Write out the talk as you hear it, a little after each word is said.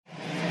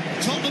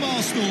Tottenham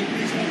Arsenal,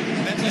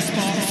 let the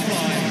sparks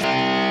fly.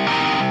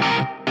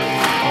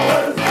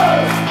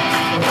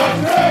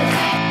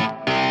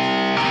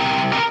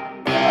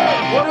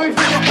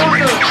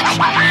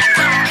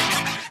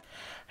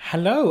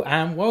 Hello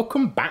and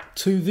welcome back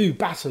to the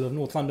Battle of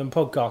North London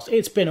podcast.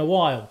 It's been a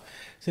while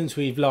since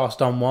we've last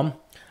done one.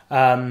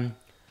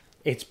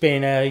 It's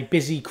been a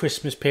busy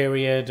Christmas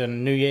period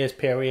and New Year's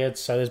period,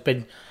 so there's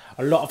been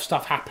a lot of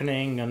stuff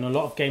happening and a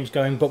lot of games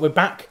going, but we're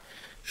back.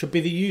 Should be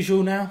the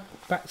usual now.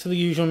 Back to the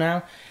usual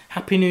now.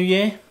 Happy New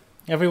Year,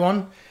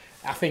 everyone.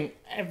 I think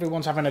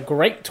everyone's having a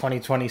great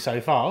 2020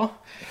 so far.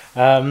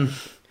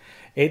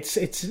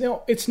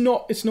 It's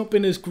not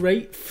been as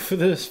great for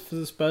the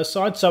Spurs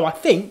side, so I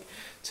think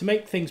to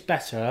make things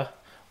better,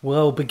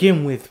 we'll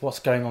begin with what's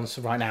going on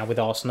right now with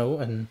Arsenal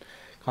and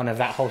kind of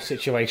that whole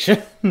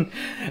situation.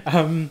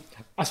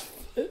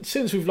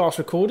 Since we've last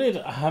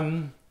recorded,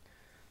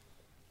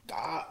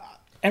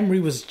 Emery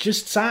was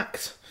just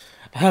sacked,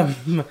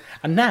 and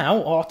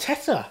now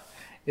Arteta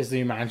is the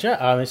new manager.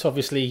 It's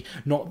obviously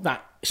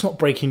it's not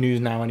breaking news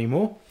now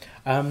anymore,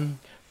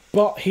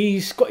 but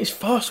he's got his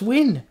first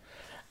win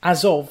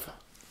as of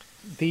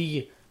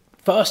the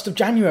 1st of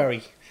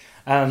January.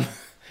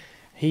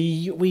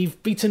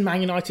 We've beaten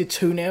Man United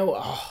 2-0.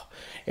 Oh,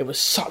 it was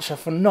such a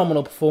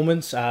phenomenal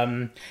performance.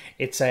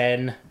 It's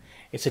a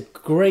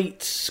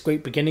great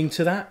beginning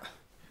to that.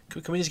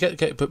 Can we just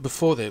get but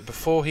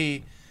before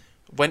he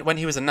when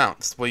he was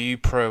announced, were you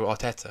pro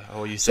Arteta,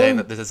 or were you saying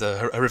that this is a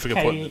horrific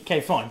appointment? Okay,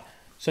 fine.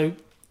 So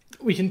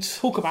we can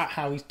talk about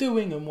how he's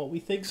doing and what we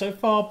think so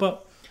far,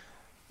 but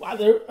at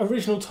the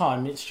original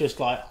time, it's just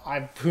like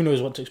who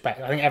knows what to expect.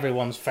 I think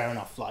everyone's fair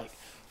enough, like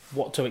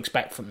what to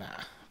expect from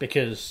that,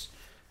 because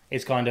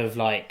it's kind of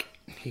like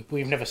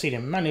we've never seen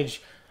him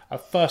manage a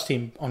first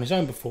team on his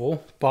own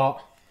before,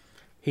 but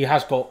he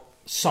has got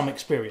some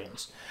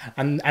experience.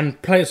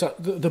 And players like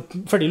the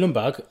Freddie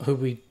Ljungberg,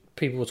 who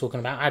people were talking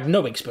about, had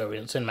no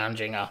experience in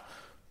managing a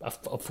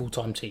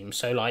full-time team.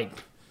 So like,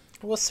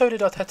 well, so did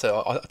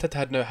Arteta.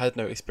 Arteta had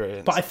no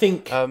experience. But I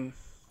think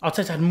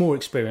Arteta had more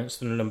experience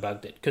than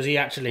Ljungberg did, because he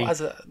actually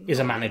is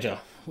a manager.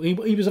 He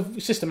was an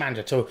assistant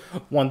manager to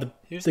one of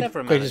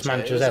the greatest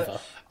managers ever.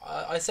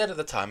 I said at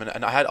the time,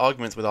 and I had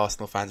arguments with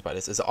Arsenal fans about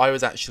this, is that I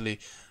was actually...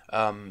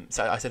 so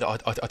I said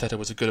Arteta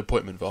was a good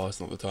appointment for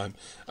Arsenal at the time,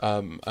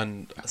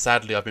 and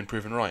sadly I've been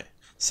proven right.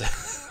 So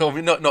I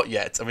mean, not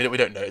yet. I mean, we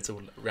don't know. It's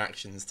all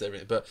reactions to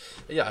everything. But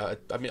yeah,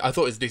 I mean, I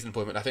thought it was a decent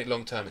appointment. I think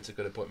long term it's a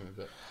good appointment.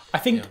 But I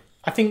think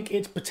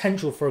it's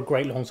potential for a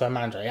great long term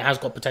manager. It has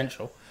got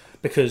potential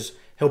because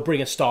he'll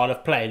bring a style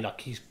of play like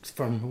he's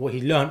from what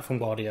he learnt from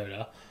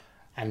Guardiola,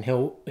 and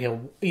he'll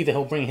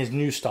bring his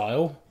new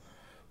style.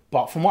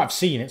 But from what I've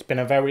seen, it's been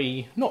a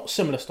very not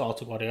similar style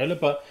to Guardiola,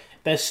 but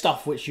there's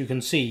stuff which you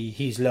can see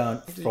he's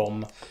learnt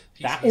from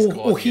that.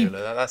 Or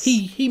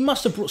he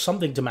must have brought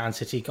something to Man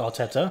City,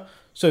 Arteta.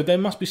 So there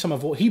must be some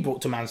of what he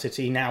brought to Man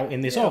City now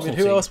in this Arsenal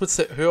team. Who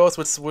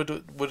else would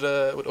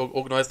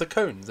organise the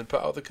cones and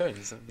put out the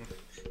cones?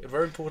 A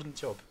very important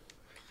job.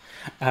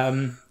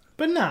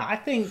 But no, I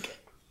think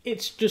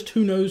it's just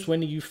who knows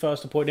when you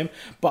first appoint him.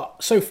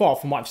 But so far,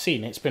 from what I've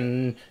seen, it's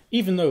been,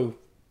 even though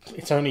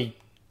it's only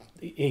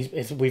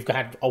we've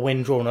had a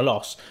win, draw, and a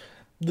loss.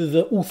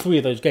 All three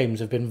of those games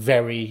have been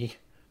very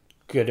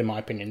good, in my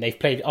opinion.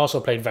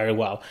 Arsenal played very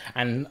well,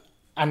 and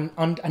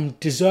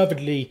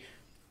deservedly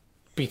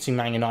beating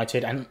Man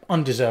United and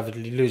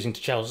undeservedly losing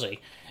to Chelsea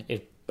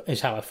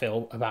is how I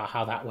feel about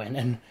how that went.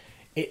 And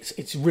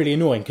it's really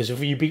annoying because if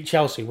you beat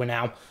Chelsea, we're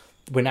now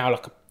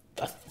like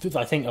we're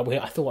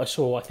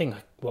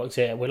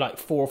like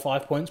 4 or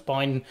 5 points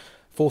behind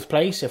fourth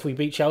place if we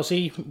beat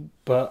Chelsea,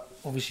 but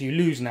obviously you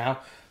lose now.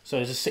 So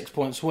there's a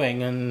 6-point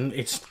swing, and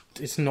it's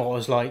not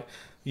as like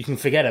you can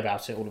forget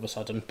about it all of a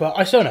sudden. But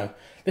I don't know.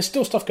 There's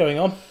still stuff going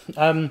on.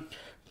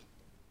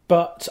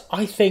 But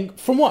I think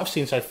from what I've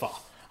seen so far,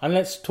 and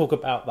let's talk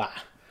about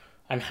that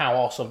and how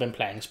Arsenal have been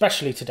playing,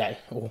 especially today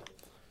or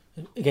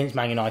against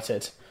Man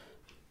United.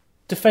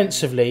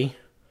 Defensively,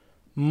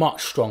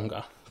 much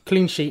stronger.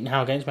 Clean sheet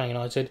now against Man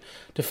United.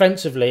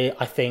 Defensively,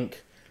 I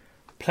think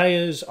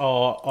players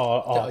are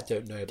I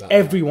don't know about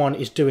everyone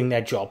is doing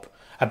their job.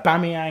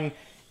 Aubameyang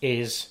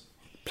is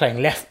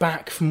playing left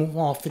back for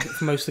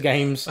most of the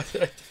games.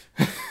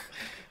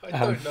 I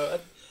don't know.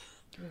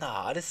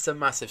 Nah, this is a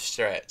massive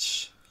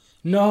stretch.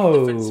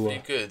 No, defensively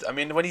good. I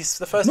mean, when he's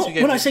the first two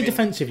games. When I say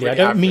defensively, I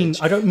don't mean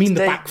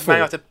the back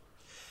four.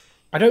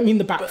 I don't mean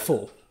the back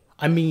four.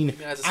 I mean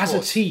as a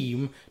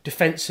team,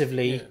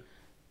 defensively,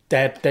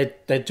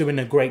 they're doing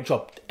a great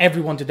job.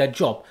 Everyone did their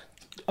job.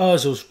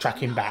 Ozil's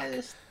tracking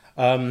back.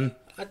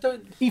 I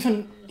don't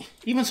even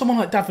someone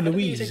like David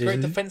Luiz is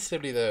great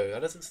defensively though.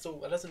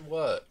 That doesn't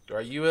work,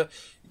 right? You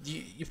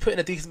put in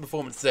a decent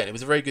performance today. And it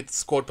was a very good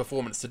squad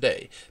performance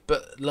today.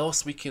 But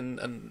last week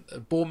in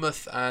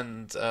Bournemouth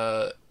and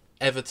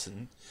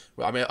Everton,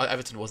 well, I mean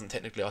Everton wasn't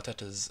technically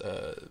Arteta's.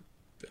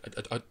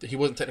 He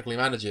wasn't technically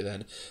manager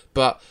then,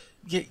 but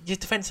your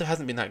defensive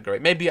hasn't been that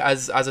great. Maybe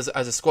as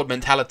a squad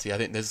mentality, I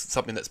think there's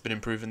something that's been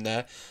improving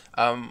there.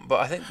 But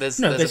I think there's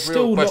a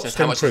real question as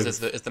to how much is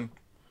the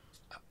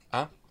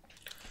huh?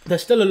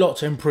 There's still a lot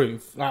to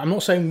improve. Like, I'm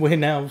not saying we're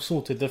now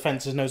sorted. The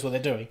defence knows what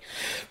they're doing,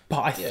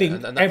 but I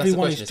think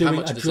everyone is doing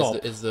a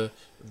job. Is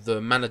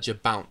the manager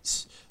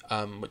bounce,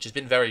 which has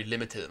been very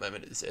limited at the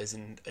moment. As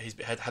in, he's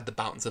had the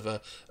bounce of I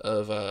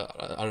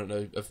don't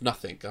know, of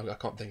nothing. I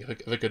can't think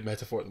of a good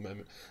metaphor at the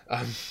moment.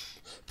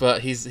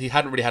 But he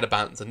hadn't really had a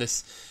bounce, and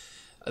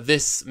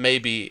this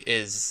maybe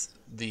is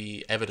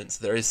the evidence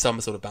there is some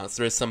sort of bounce.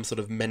 There is some sort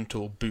of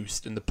mental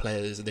boost in the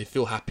players, and they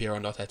feel happier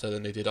under Arteta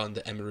than they did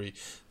under Emery.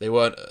 They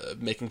weren't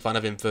making fun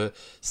of him for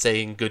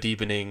saying good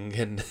evening,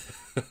 and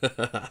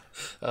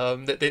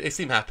they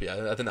seem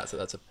happier. I think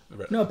that's a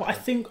no, but I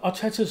think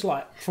Arteta's,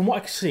 like, from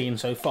what I've seen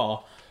so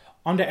far,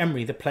 under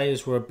Emery the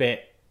players were a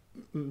bit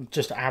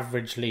just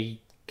averagely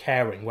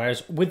caring,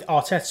 whereas with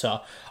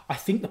Arteta, I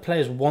think the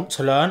players want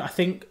to learn. I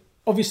think,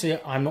 obviously,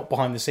 I'm not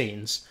behind the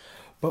scenes,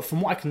 but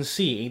from what I can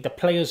see, the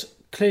players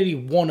clearly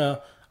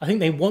I think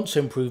they want to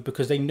improve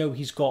because they know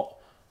he's got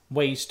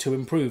ways to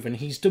improve, and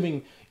he's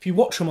doing, if you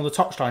watch him on the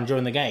touchline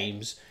during the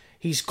games,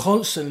 he's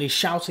constantly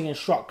shouting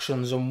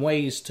instructions and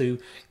ways to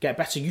get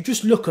better. You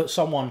just look at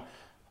someone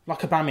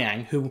like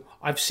Aubameyang, who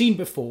I've seen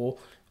before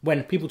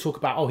when people talk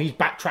about, he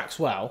backtracks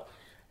well.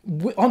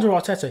 Under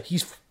Arteta,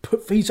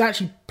 he's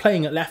actually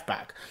playing at left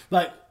back.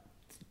 Like,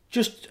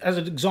 just as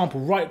an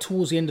example, right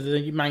towards the end of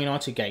the Man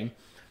United game,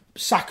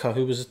 Saka,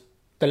 who was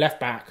the left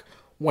back,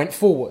 went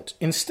forward.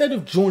 Instead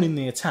of joining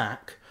the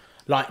attack,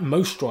 like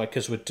most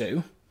strikers would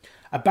do,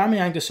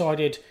 Aubameyang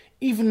decided,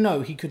 even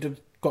though he could have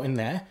got in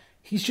there,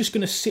 he's just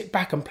going to sit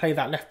back and play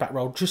that left back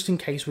role just in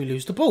case we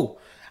lose the ball.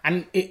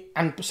 And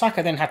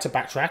Saka then had to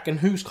backtrack,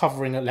 and who's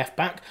covering at left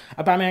back?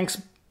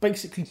 Aubameyang's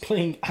basically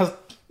playing as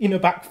in a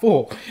back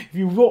four. If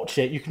you watch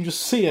it, you can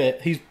just see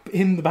it. He's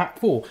in the back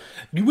four.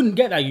 You wouldn't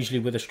get that usually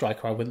with a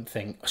striker, I wouldn't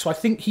think. So I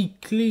think he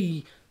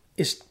clearly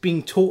is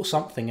being taught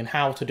something and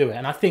how to do it.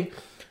 And I think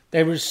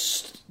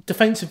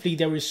defensively,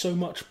 there is so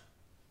much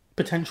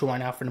potential right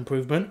now for an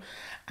improvement,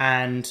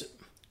 and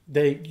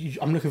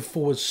I'm looking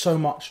forward so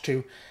much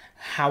to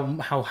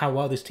how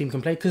well this team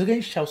can play. Because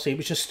against Chelsea, it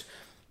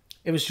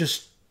was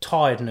just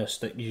tiredness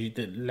that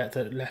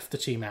left the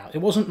team out. It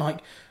wasn't like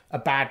a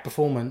bad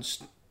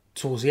performance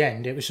towards the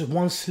end. It was just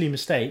one silly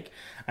mistake,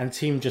 and the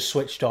team just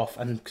switched off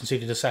and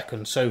conceded a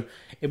second. So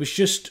it was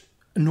just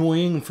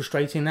annoying and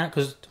frustrating that,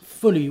 because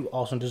fully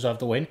Arsenal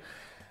deserved the win.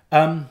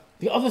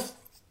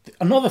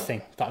 Another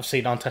thing that I've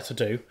seen Arteta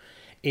do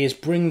is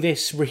bring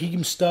this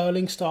Raheem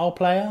Sterling style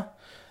player,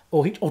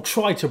 or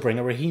try to bring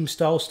a Raheem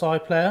style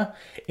player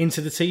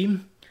into the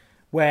team,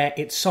 where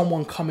it's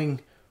someone coming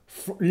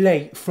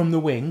late from the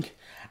wing.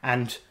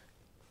 And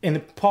in the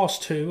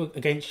past two,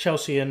 against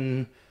Chelsea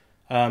and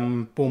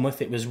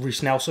Bournemouth, it was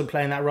Reece Nelson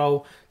playing that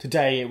role.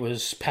 Today it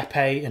was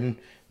Pepe, and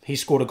he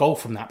scored a goal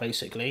from that,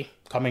 basically,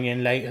 coming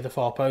in late at the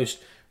far post.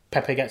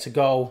 Pepe gets a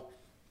goal,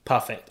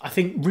 perfect. I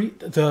think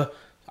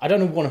I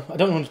don't want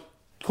to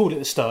call it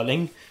the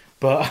Sterling,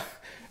 but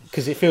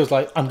because it feels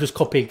like I'm just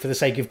copying for the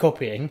sake of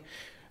copying,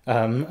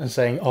 and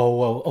saying, oh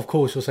well, of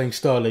course you're saying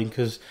Sterling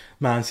because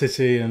Man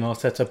City and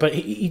Arteta, but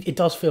it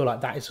does feel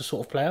like that is the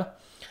sort of player.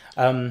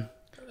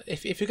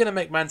 If you're going to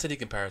make Man City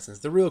comparisons,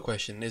 the real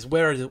question is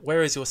where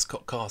is your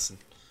Scott Carson?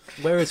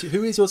 Who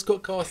is your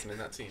Scott Carson in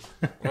that team?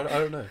 I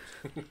don't know.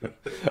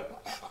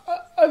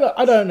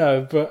 I don't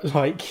know, but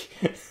like,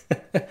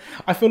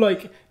 I feel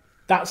like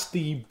that's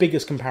the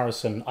biggest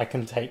comparison I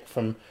can take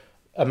from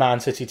a Man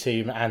City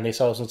team and this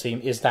Arsenal team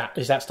is that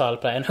style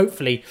of play, and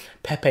hopefully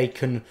Pepe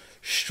can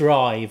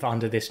strive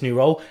under this new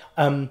role.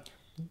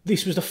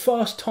 This was the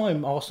first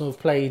time Arsenal have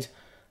played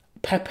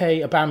Pepe,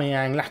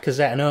 Aubameyang,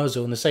 Lacazette, and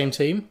Ozil in the same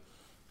team,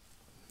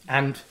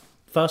 and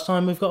first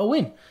time we've got a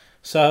win.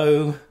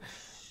 So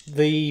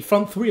the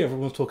front three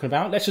everyone's talking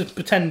about, let's just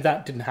pretend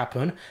that didn't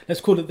happen.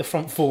 Let's call it the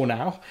front four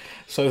now,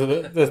 so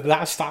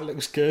that stat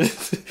looks good.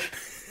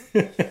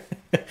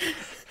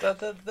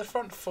 The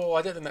front four,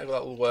 I don't think that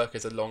will work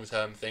as a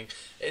long-term thing.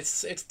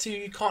 It's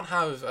you can't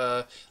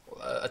have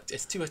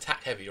it's too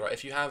attack heavy, right?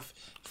 If you have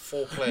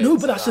four players, no,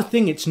 but that's the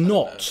thing. It's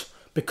not,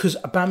 because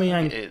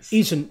Aubameyang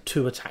isn't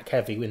too attack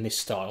heavy in this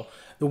style.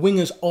 The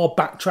wingers are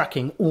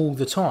backtracking all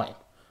the time,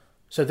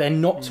 so they're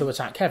not too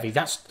attack heavy.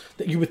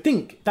 You would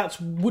think that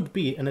would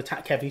be an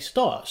attack heavy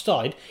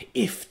side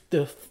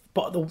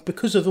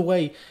because of the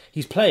way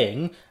he's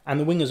playing and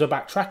the wingers are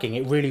backtracking,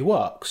 it really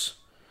works.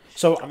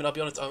 So I mean, I'll be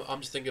honest.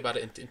 I'm just thinking about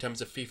it in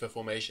terms of FIFA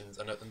formations,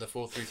 and the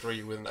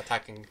 4-3-3 with an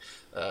attacking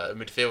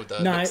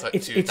midfielder looks like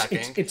two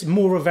attacking. It's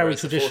more a very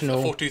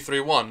traditional.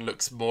 4-2-3-1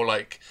 looks more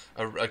like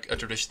a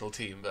traditional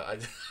team,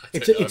 but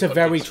it's a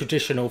very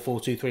traditional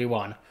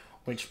 4-2-3-1,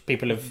 which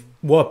people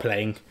were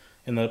playing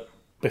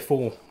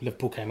before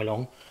Liverpool came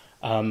along,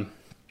 and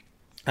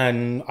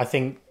I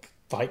think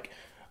like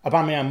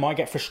Aubameyang might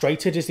get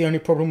frustrated. Is the only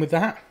problem with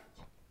that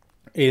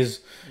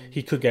is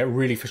he could get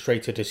really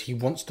frustrated as he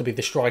wants to be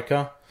the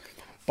striker.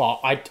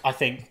 But I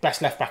think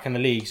best left back in the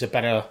league is a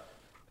better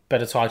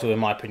better title in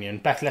my opinion.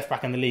 Best left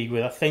back in the league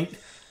with, I think,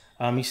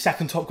 he's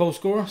second top goal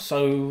scorer.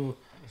 So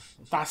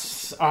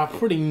that's a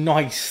pretty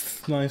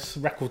nice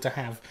record to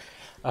have.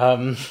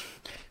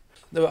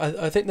 No,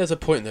 I think there's a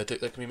point there that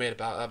can be made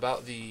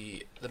about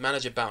the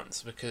manager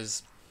bounce,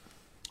 because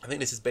I think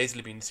this has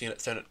basically been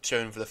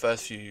shown for the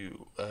first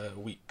few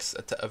weeks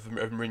of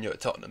Mourinho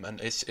at Tottenham,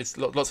 and it's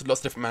lots of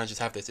different managers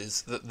have this.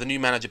 Is the new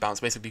manager bounce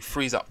basically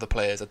frees up the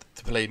players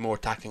to play more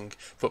attacking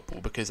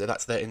football because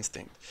that's their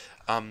instinct.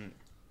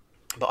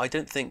 But I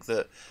don't think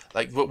that,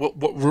 like,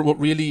 what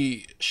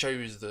really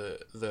shows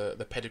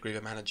the pedigree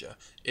of a manager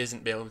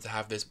isn't being able to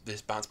have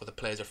this bounce, but the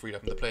players are freed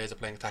up and the players are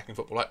playing attacking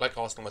football, like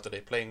Arsenal were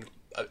today, playing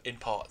in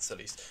parts at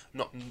least.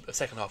 Not the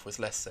second half was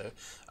less so,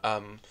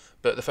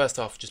 but the first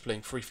half just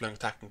playing free flowing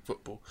attacking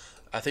football.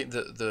 I think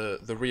that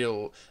the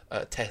real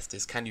test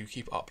is, can you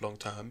keep up long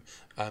term?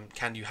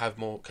 Can you have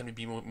more? Can you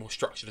be more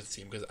structured as a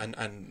team? Because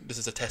and this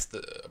is a test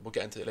that we'll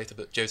get into it later,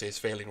 but Jose is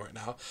failing right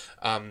now.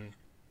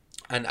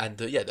 I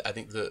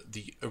think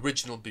the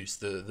original boost,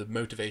 the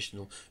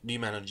motivational new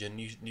manager,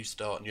 new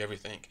start, new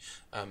everything,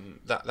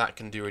 that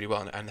can do really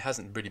well, and it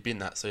hasn't really been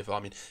that so far.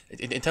 I mean,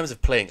 in terms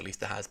of playing, at least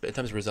there has, but in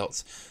terms of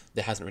results,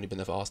 there hasn't really been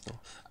there for Arsenal.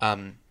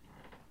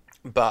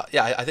 But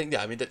yeah, I think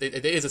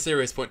there is a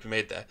serious point to be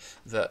made there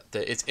that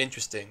it's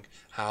interesting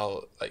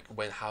how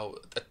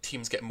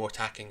teams get more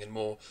attacking and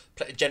more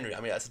generally. I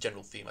mean, that's a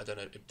general theme. I don't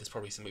know. There's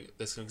probably some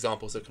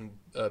examples that can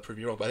prove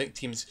me wrong, but I think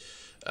teams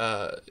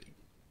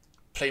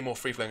play more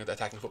free-flowing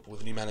attacking football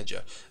with a new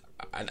manager,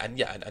 and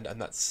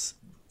that's,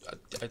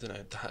 I don't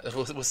know.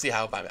 We'll see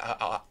how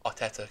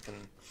Arteta can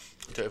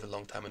do it over the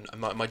long term,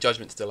 and my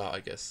judgment's still out,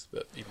 I guess.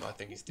 But even I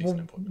think he's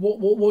decent.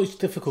 What is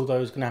difficult though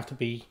is going to have to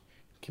be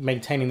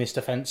maintaining this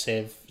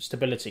defensive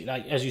stability,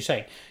 like as you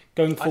say,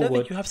 going forward. I don't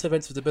think you have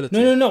defensive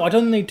stability. No. I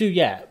don't think they do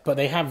yet, but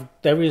they have.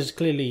 There is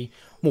clearly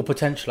more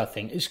potential. I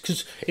think it's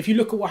because if you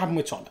look at what happened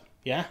with Tottenham,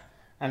 yeah,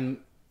 and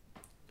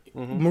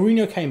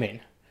Mourinho came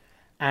in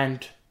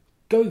and.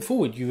 Going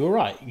forward, you were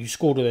right. You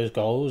scored all those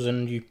goals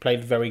and you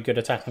played very good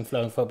attacking,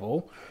 flowing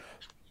football.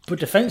 But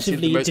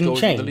defensively, it didn't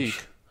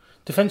change.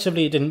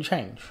 Defensively, it didn't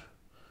change.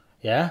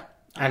 Yeah?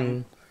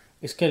 And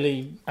it's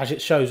clearly, as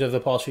it shows over the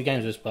past few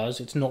games with Spurs,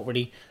 it's not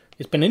really...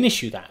 It's been an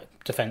issue, that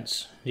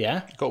defence.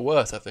 Yeah? It got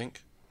worse, I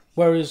think.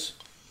 Whereas...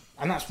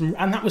 And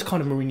that was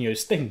kind of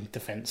Mourinho's thing,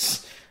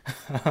 defence.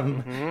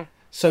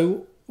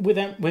 So, with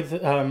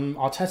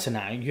Arteta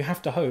now, you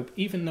have to hope,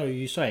 even though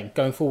you're saying,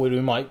 going forward,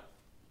 we might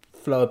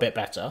flow a bit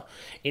better,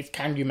 it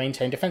can you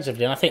maintain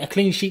defensively, and I think a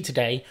clean sheet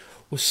today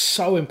was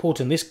so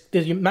important. This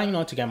Man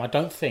United game, I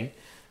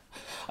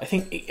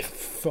think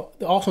for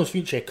Arsenal's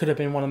future, it could have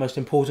been one of the most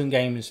important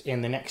games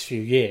in the next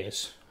few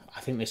years. I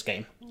think this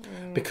game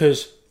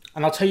because,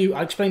 and I'll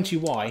explain to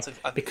you why.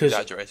 Because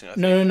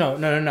no,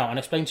 and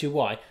explain to you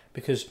why.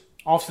 Because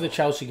after the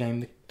Chelsea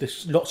game,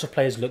 lots of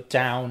players looked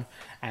down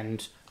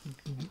and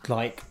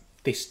like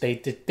this, they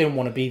didn't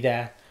want to be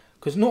there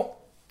because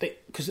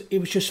it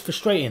was just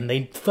frustrating.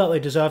 They felt they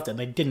deserved it and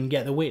they didn't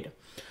get the win.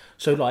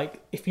 So,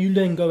 like, if you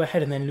then go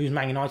ahead and then lose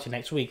Man United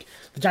next week,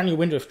 the January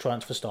window of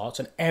transfer starts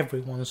and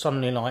everyone's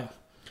suddenly like,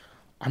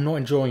 I'm not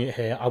enjoying it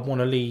here, I want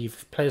to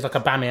leave. Players like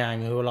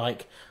Aubameyang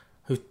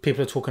who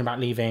people are talking about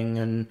leaving.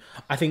 And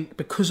I think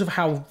because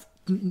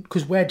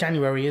where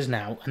January is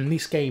now, and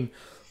this game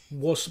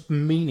was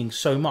meaning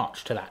so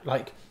much to that.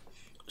 Like,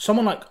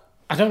 someone like,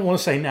 I don't want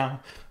to say now,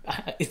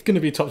 it's going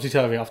to be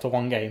topsy-turvy after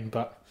one game,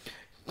 but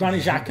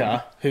Granit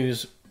Xhaka,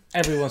 who's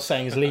everyone's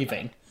saying is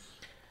leaving,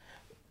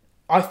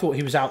 I thought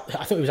he was out.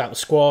 I thought he was out the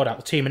squad, out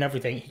the team, and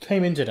everything. He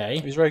came in today.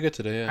 He was very good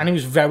today, yeah. And he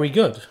was very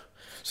good.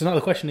 So now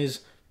the question is,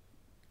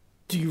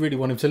 do you really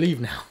want him to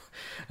leave now?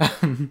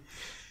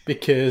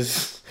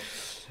 Because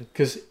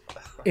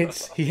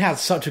he had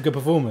such a good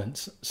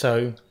performance.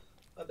 So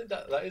I think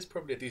that is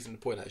probably a decent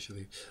point,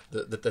 actually.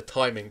 The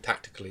timing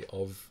tactically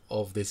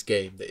of this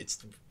game, that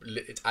it's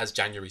as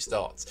January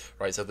starts,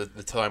 right? So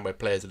the time where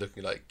players are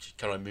looking like,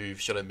 can I move?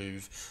 Should I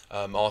move?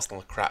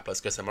 Arsenal are crap.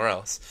 Let's go somewhere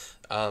else.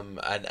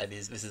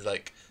 This is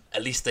like,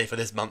 at least stay for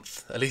this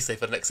month. At least stay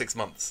for the next 6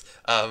 months.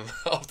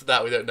 After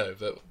that, we don't know.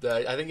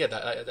 But I think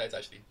that's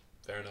actually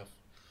fair enough.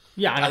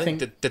 Yeah, and I think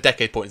the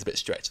decade point is a bit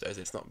stretched, though.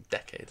 It's not a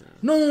decade.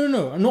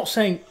 No. I'm not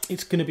saying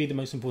it's going to be the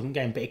most important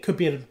game, but it could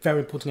be a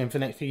very important game for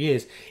the next few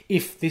years.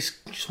 If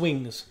this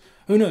swings,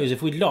 who knows?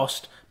 If we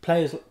lost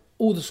players,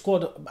 all the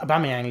squad,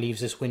 Aubameyang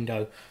leaves this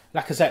window,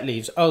 Lacazette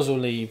leaves,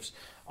 Ozil leaves.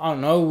 I don't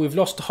know. We've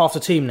lost half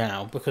the team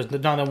now because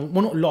none of them,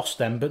 well, not lost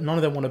them, but none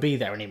of them want to be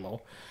there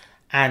anymore.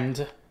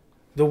 And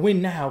the win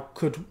now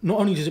could, not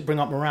only does it bring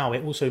up morale,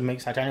 it also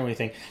makes that January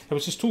thing. There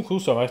was this talk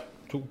also, I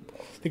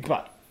think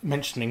about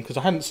mentioning, because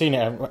I hadn't seen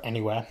it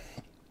anywhere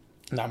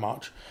that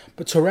much,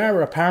 but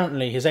Torreira,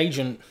 apparently his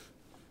agent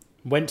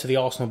went to the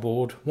Arsenal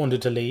board,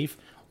 wanted to leave,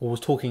 or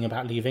was talking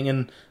about leaving,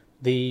 and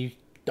the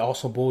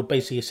Arsenal board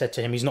basically said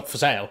to him he's not for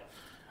sale.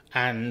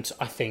 And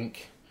I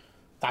think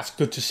that's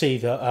good to see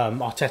that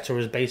Arteta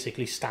is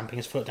basically stamping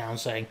his foot down,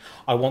 saying,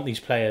 I want these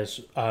players,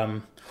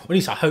 or at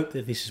least I hope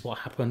that this is what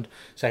happened,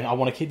 saying I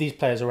want to keep these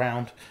players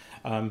around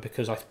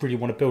because I really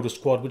want to build a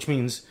squad, which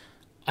means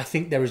I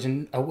think there is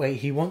a way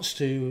he wants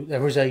to.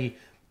 There is a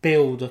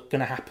build going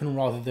to happen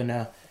rather than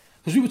a.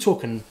 Because we were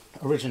talking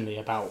originally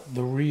about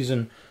the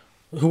reason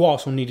who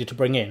Arsenal needed to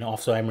bring in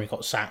after Emery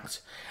got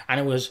sacked, and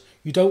it was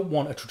you don't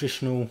want a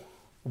traditional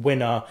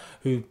winner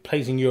who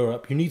plays in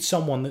Europe. You need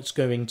someone that's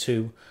going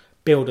to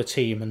build a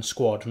team and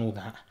squad and all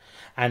that.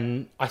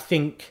 And I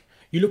think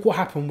you look what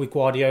happened with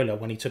Guardiola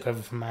when he took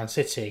over from Man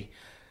City.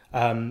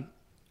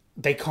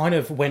 They kind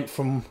of went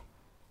from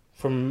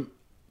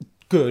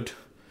good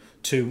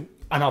to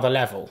another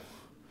level.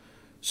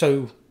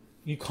 So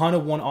you kind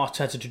of want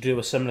Arteta to do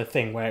a similar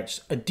thing where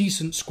it's a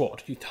decent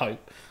squad, you'd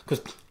hope.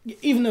 Because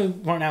even though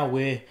right now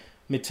we're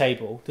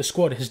mid-table, the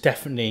squad is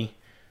definitely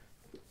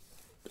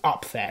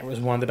up there as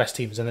one of the best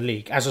teams in the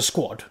league as a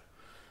squad.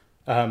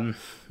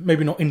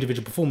 Maybe not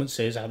individual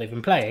performances, how they've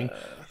been playing.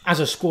 As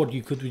a squad,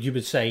 you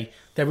would say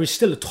there is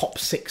still a top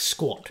 6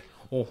 squad.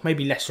 Or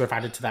maybe Leicester have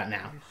added to that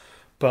now.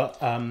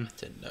 But I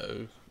don't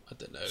know.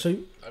 So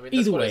I mean,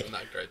 either way, isn't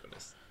that great, but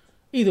it's...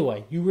 Either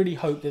way, you really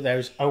hope that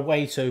there's a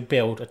way to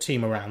build a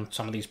team around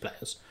some of these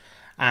players.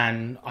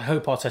 And I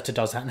hope Arteta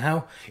does that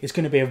now. It's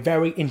going to be a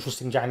very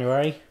interesting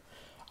January.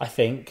 I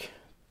think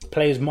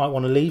players might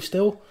want to leave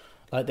still.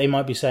 Like they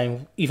might be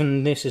saying,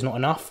 even this is not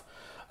enough.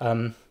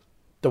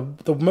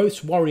 The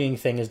most worrying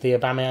thing is the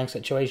Aubameyang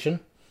situation.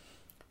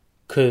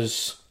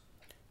 Because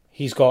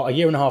he's got a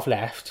year and a half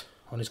left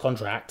on his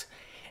contract.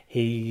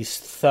 He's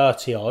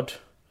 30-odd.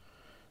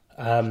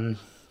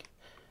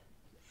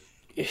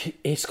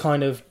 It's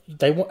kind of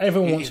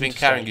everyone wants. He's been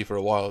carrying you for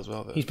a while as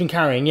well. Though. He's been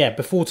carrying, yeah.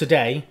 Before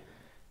today,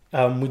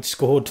 we'd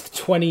scored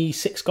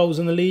 26 goals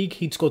in the league.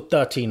 He'd scored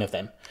 13 of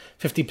them,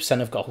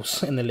 50% of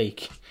goals in the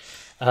league,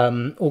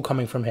 all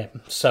coming from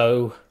him.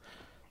 So,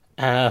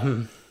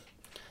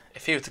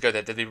 if he were to go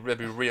there, there'd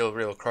be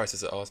real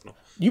crisis at Arsenal.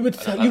 You would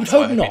hope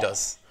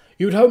not.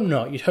 You would hope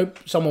not. You'd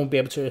hope someone would be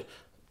able to.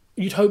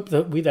 You'd hope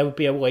that there would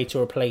be a way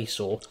to replace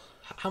or.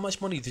 How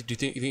much money do you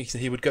think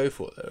he would go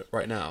for though,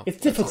 right now?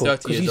 It's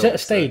difficult because he's at a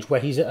stage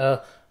where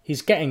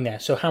he's getting there.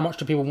 So how much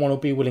do people want to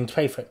be willing to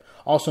pay for it?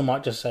 Arsenal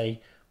might just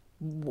say,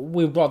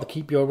 we'd rather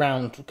keep you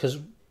around because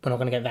we're not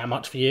going to get that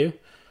much for you.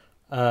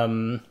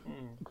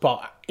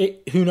 But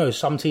who knows?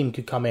 Some team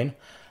could come in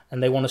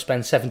and they want to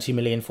spend 70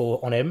 million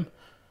on him.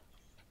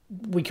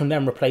 We can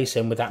then replace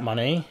him with that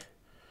money.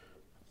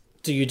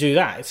 Do you do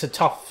that? It's a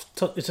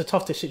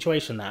tough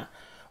situation that.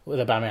 With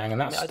Aubameyang,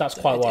 and that's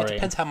quite worrying. It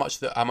depends how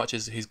much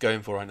he's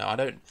going for right now. I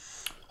don't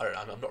know.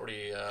 I'm not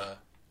really.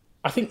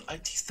 I think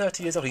he's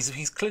 30 years old.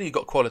 He's clearly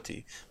got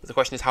quality, but the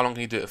question is how long can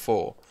he do it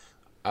for?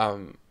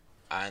 And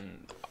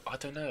I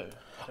don't know.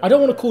 I don't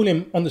want to call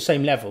him on the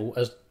same level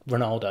as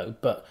Ronaldo,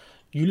 but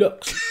you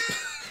look.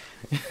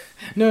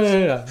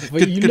 No.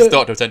 Good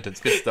start to a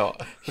sentence. Good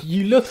start.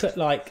 You look at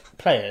like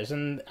players,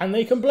 and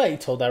they can play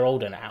till they're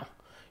older now.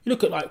 You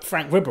look at like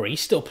Frank Ribery.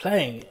 He's still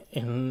playing,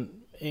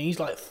 he's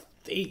like.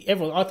 I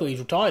thought he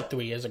retired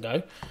 3 years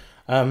ago.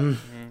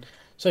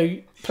 So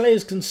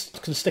players can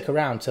stick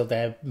around till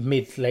they're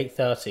late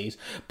 30s.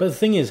 But the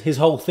thing is, his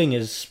whole thing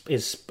is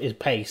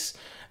pace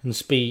and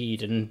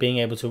speed and being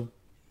able to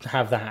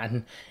have that.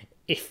 And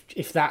if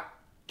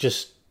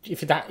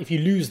you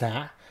lose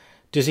that,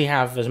 does he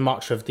have as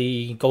much of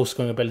the goal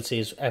scoring ability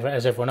as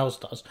everyone else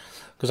does?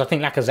 Because I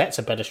think Lacazette's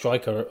a better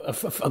striker,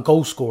 a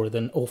goal scorer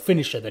or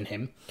finisher than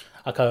him,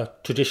 like a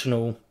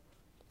traditional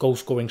goal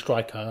scoring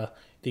striker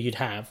that you'd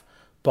have.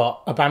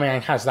 But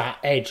Aubameyang has that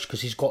edge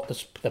because he's got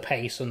the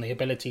pace and the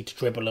ability to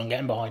dribble and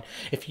get in behind.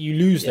 If you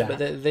lose that... but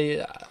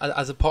they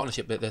as a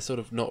partnership, they're sort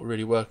of not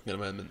really working at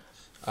the moment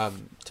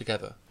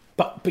together.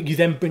 But you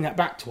then bring that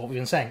back to what we've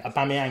been saying.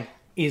 Aubameyang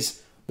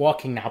is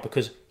working now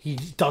because he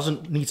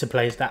doesn't need to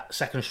play as that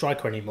second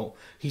striker anymore.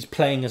 He's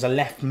playing as a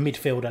left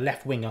midfielder,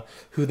 left winger,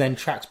 who then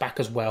tracks back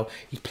as well.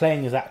 He's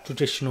playing as that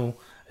traditional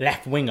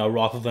left winger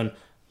rather than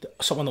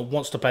someone that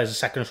wants to play as a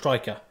second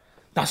striker.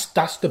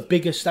 That's the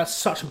biggest. That's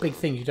such a big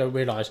thing. You don't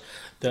realise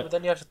that. But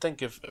then you have to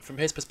think of from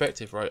his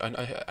perspective, right?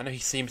 I know he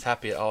seems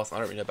happy at Arsenal. I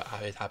don't really know about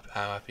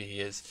how happy he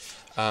is.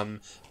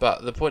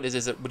 But the point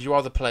is that would you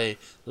rather play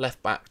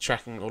left back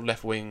tracking or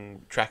left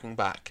wing tracking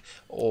back,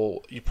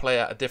 or you play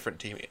at a different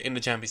team in the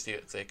Champions League,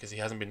 let's say, because he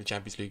hasn't been in the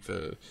Champions League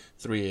for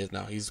 3 years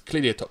now. He's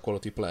clearly a top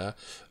quality player.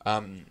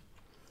 I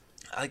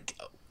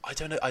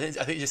don't know. I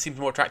think it just seems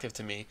more attractive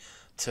to me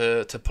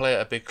to play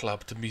at a big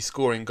club, to be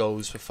scoring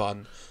goals for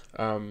fun.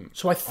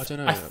 So I don't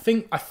know.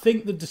 I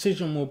think the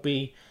decision will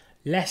be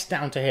less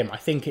down to him. I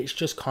think it's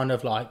just kind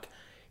of like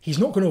he's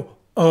not going to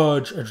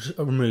urge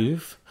a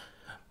move,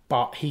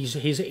 but he's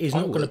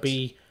not going to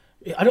be.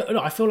 I don't know.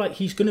 I feel like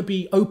he's going to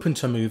be open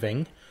to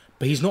moving,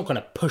 but he's not going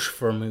to push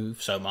for a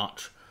move so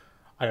much.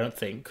 I don't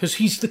think because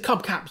he's the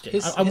club captain.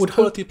 His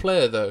quality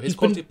player though. His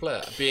quality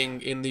player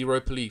being in the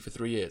Europa League for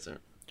 3 years.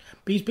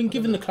 But he's been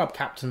given the club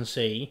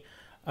captaincy.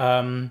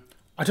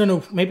 I don't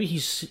know. Maybe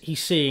he's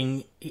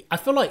seeing. I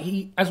feel like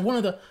he, as one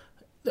of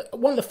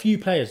the few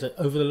players that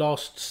over the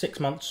last 6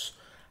 months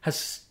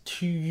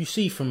you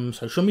see from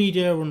social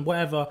media and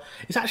whatever,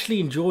 is actually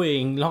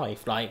enjoying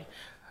life. Like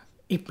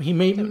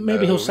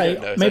maybe he'll say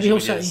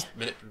It's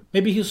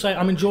maybe he'll say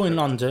I'm enjoying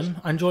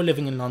London. I enjoy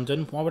living in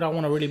London. Why would I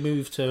want to really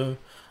move to?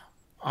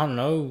 I don't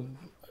know.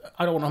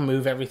 I don't want to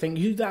move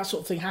everything. That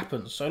sort of thing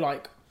happens. So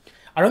like,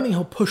 I don't think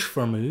he'll push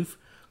for a move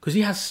because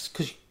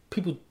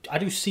people. I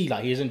do see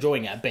like he's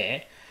enjoying it a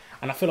bit,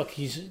 and I feel like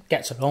he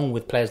gets along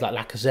with players like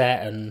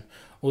Lacazette and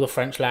all the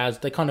French lads.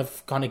 They kind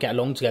of get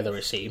along together.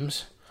 It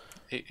seems.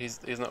 He's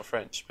not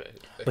French, but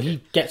okay. But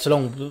he gets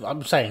along.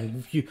 I'm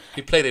saying he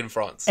played in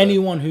France. So.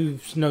 Anyone who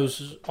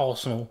knows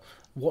Arsenal,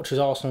 watches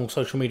Arsenal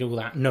social media, all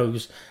that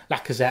knows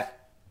Lacazette,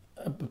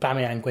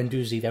 Aubameyang,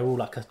 Guendouzi. They're all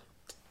like a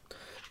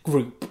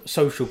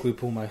social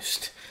group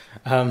almost.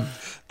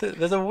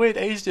 There's a weird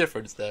age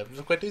difference there.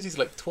 Guendouzi's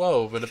like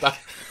 12 and about.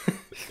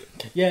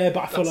 Yeah,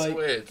 but I feel That's like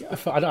weird.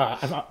 I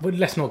don't know.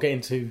 Let's not get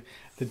into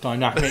the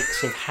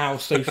dynamics of how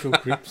social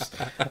groups.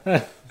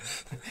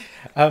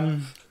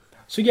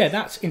 So yeah,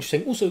 that's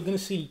interesting. Also, going to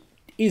see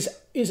is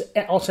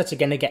Arteta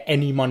going to get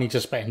any money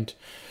to spend?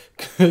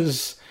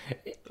 Because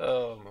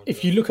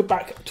if you look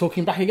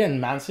talking back again,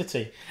 Man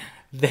City,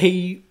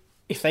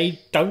 if they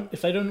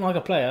don't like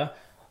a player,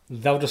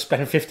 they'll just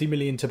spend 50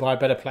 million to buy a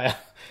better player.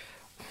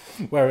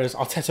 Whereas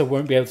Arteta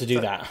won't be able to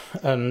do that,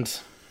 and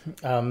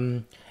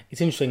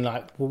it's interesting.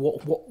 Like,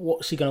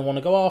 what's he going to want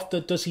to go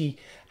after?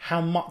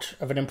 How much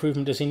of an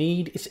improvement does he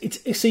need?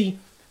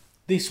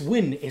 This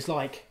win is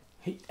like,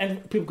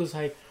 and people can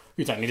say,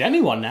 we don't need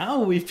anyone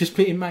now. We've just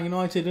beaten Man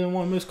United in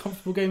one of the most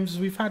comfortable games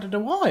we've had in a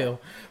while.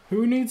 Why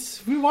do we need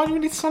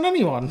to sign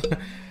anyone?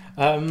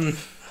 I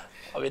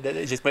mean,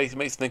 it just makes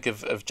me think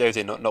of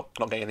Jose not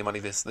getting any money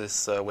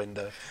this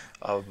window.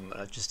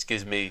 It just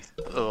gives me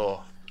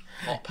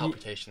heart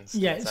palpitations.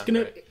 Yeah,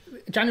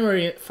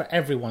 January for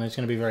everyone is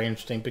going to be very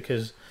interesting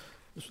because,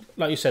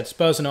 like you said,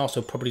 Spurs and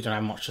Arsenal probably don't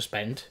have much to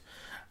spend.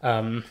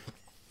 Lots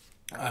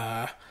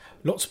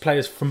of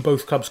players from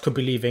both clubs could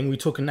be leaving. We're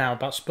talking now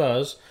about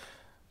Spurs.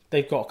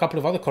 They've got a couple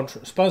of other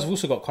contracts. Spurs have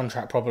also got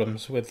contract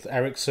problems with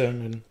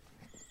Eriksen and.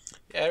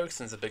 Yeah,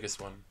 Eriksen's the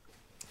biggest one.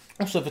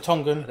 Also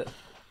Vertonghen.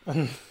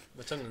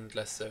 Vertonghen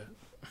less so.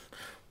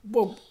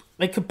 Well,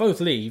 they could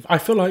both leave. I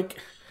feel like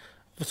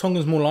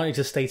Vertonghen's more likely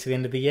to stay to the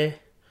end of the year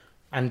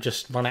and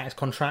just run out his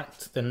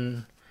contract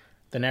than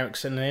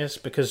Eriksen is,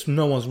 because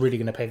no one's really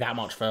going to pay that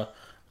much for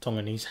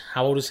Vertonghen.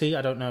 How old is he?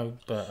 I don't know,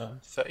 but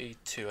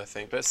 32, I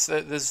think. But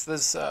there's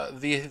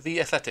the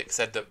Athletic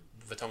said that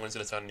Vertonghen's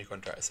going to sign a new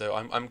contract, so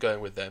I'm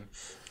going with them.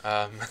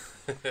 I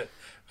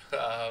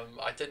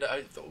don't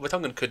know.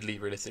 Vertonghen could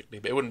leave realistically,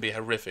 but it wouldn't be a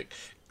horrific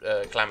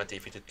calamity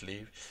if he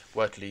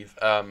were to leave.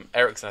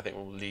 Eriksen, I think,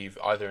 will leave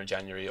either in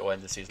January or end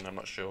of the season. I'm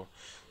not sure.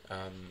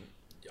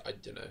 I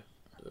don't know.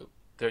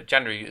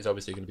 January is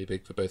obviously going to be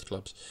big for both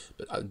clubs,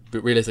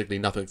 but realistically,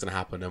 nothing's going to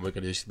happen, and we're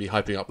going to just be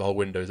hyping up the whole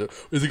window. So,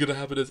 is it going to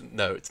happen?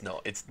 No, it's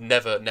not. It's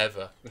never.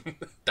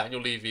 Daniel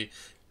Levy,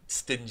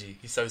 stingy.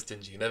 He's so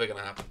stingy. Never going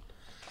to happen.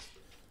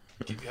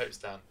 Keep your hopes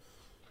down.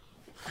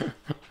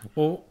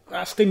 Well,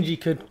 that stingy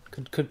could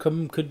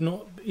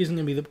not be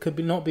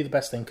the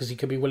best thing, because he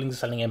could be willing to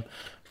selling him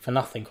for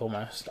nothing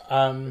almost.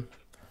 Funny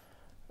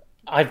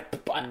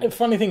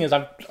thing is,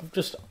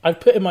 I've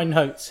put in my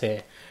notes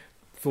here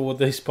for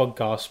this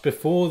podcast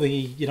before the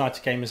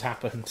United game has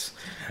happened.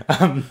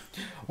 One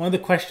of the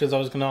questions I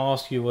was going to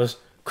ask you was,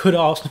 could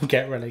Arsenal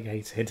get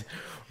relegated?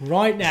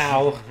 Right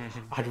now,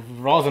 I'd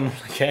rather not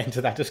get into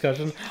that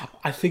discussion.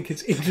 I think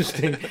it's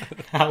interesting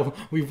how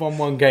we've won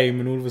one game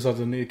and all of a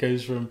sudden it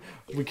goes from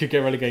we could get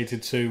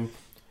relegated to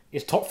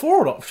it's top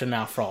four an option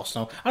now for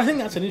Arsenal. I think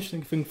that's an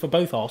interesting thing for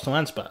both Arsenal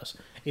and Spurs.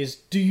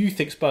 Do you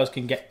think Spurs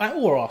can get,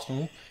 or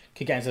Arsenal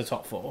can get into the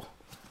top four?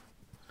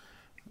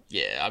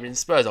 Yeah, I mean,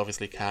 Spurs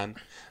obviously can.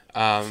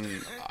 I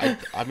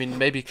mean,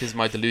 maybe because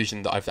my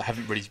delusion that I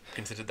haven't really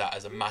considered that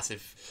as a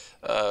massive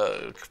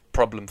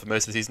problem for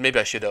most of the season. Maybe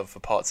I should have for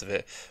parts of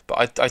it,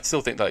 but I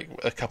still think like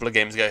a couple of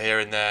games go here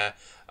and there.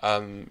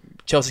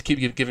 Chelsea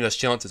keep giving us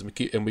chances,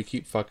 and we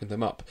keep fucking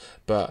them up.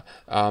 But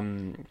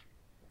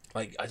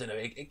like, I don't know,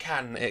 it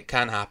can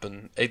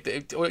happen.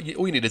 All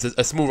you need is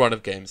a small run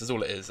of games. That's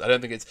all it is. I don't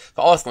think it's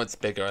for Arsenal. It's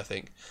bigger. I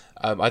think.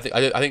 I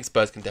think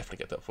Spurs can definitely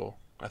get that four.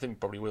 I think we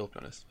probably will, to be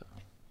honest.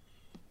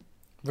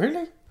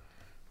 Really?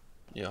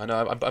 Yeah, I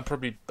know.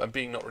 I'm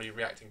being not really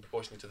reacting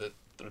proportionally to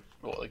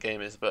what the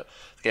game is, but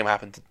the game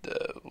happened,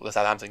 the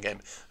Southampton game.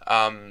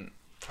 I don't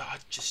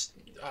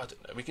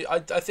know.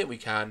 I think we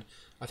can.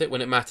 I think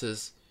when it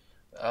matters,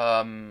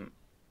 I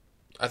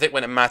think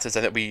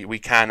we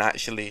can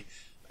actually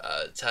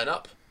turn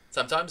up.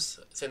 Sometimes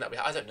saying that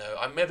I don't know.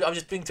 I'm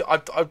just being too.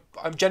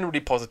 I'm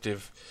generally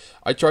positive.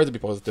 I try to be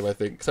positive. I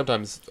think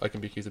sometimes I can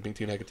be accused of being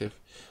too negative.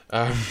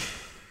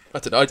 I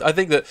don't know. I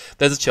think that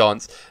there's a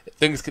chance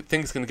things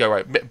can go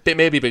right.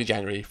 Maybe big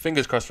January.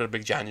 Fingers crossed for a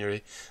big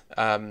January.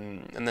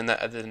 And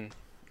then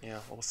yeah,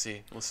 we'll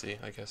see.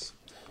 I guess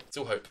it's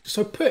all hope.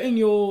 So putting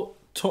your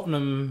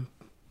Tottenham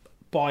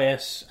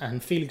bias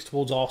and feelings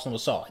towards Arsenal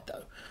aside,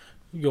 though,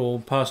 your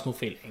personal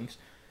feelings,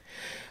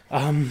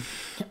 and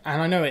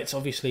I know it's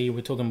obviously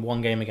we're talking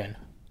one game again,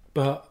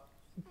 but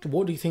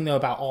what do you think though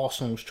about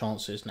Arsenal's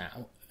chances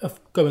now of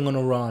going on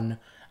a run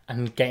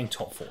and getting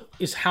top four?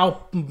 Is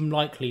how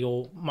likely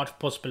or much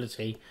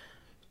possibility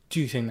do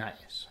you think that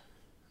is?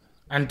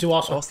 And do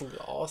Arsenal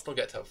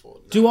get top four?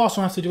 No. Do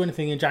Arsenal have to do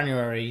anything in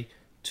January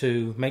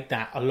to make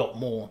that a lot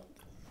more,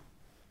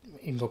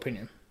 in your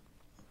opinion?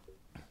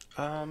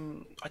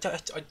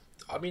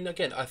 I mean,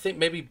 again, I think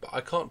maybe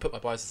I can't put my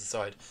biases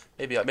aside.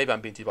 Maybe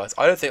I'm being too biased.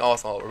 I don't think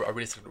Arsenal are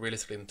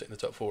realistically in the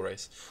top four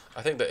race.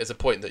 I think that is a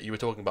point that you were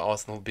talking about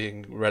Arsenal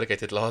being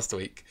relegated last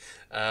week.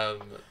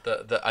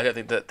 That I don't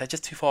think that they're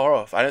just too far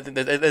off. I don't think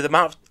there's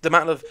the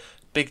amount of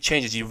big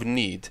changes you would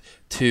need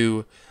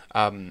to.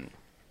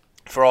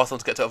 For Arsenal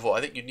to get to top four, I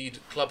think you need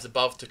clubs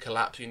above to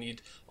collapse. You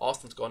need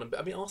Arsenal to go on.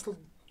 I mean, Arsenal.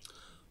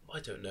 I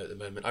don't know at the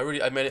moment.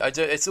 I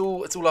don't. It's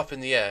all up in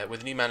the air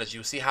with the new manager.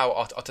 You'll see how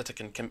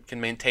Arteta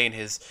can maintain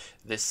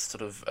this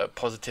sort of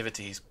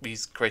positivity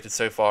he's created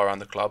so far around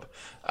the club.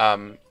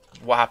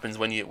 What happens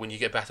when you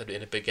get battered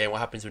in a big game? What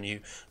happens when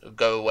you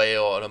go away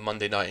on a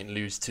Monday night and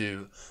lose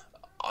to,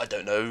 I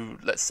don't know,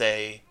 let's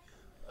say.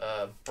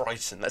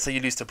 Brighton. Let's say you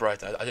lose to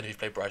Brighton. I don't know if you've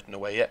played Brighton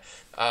away yet.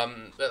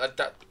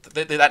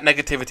 That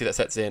negativity that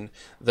sets in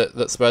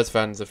that Spurs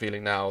fans are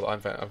feeling now.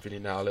 I'm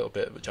feeling now a little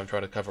bit, which I'm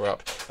trying to cover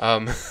up.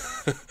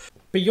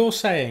 But you're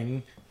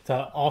saying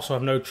that Arsenal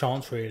have no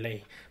chance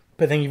really.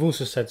 But then you've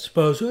also said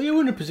Spurs. Well,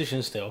 you're in a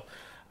position still.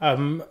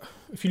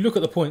 If you look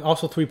at the point,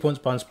 Arsenal 3 points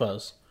behind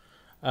Spurs.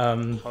 Are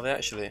they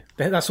actually?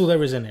 That's all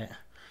there is in it.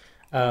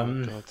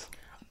 God.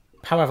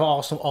 However,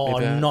 Arsenal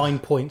are 9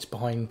 points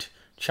behind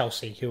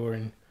Chelsea, who are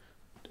in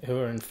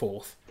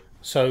fourth.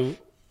 So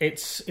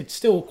it's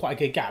still quite a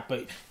good gap.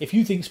 But if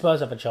you think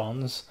Spurs have a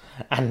chance,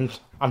 and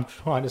I'm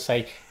trying to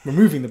say,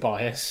 removing the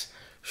bias,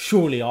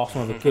 surely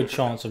Arsenal have a good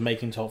chance of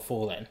making top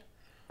four then.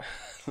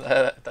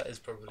 That is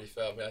probably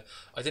fair. I mean,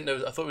 I didn't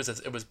know. I thought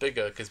it was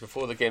bigger because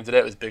before the game today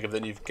it was bigger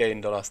than you've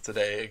gained on us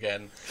today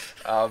again.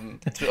 I mean,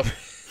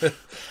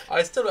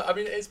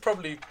 it's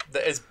probably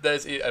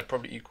there's a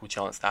probably equal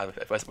chance to have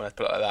if I put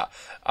it like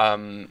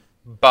that.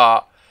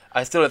 But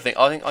I still don't think.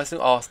 I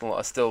think Arsenal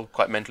are still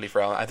quite mentally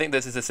frail. I think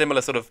this is a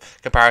similar sort of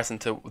comparison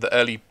to the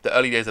early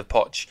days of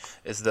Poch.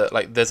 Is that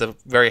like there's a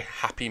very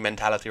happy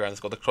mentality around the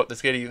squad.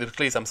 There's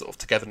clearly some sort of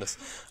togetherness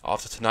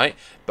after tonight,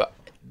 but.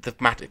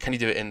 Can you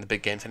do it in the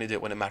big games? Can you do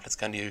it when it matters?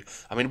 Can you?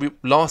 I mean,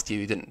 last year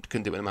you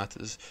couldn't do it when it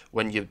matters.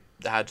 When you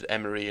had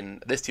Emery,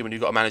 and this year when you've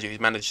got a manager who's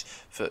managed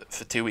for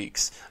 2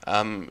 weeks,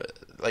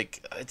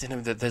 like I don't know.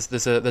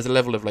 There's a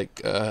level of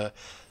like I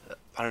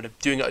don't know,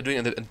 doing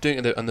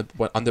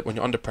it when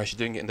you're under pressure,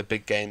 doing it in the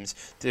big games,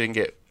 doing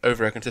it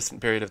over a consistent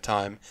period of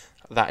time.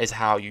 That is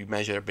how you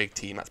measure a big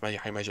team. That's how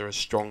you measure a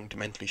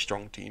mentally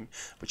strong team,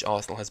 which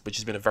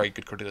has been a very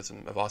good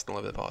criticism of Arsenal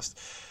over the past.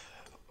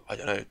 I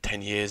don't know,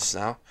 10 years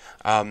now.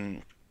 I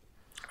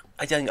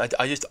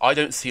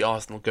don't see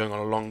Arsenal going on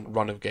a long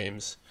run of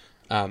games,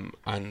 and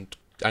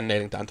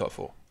nailing down top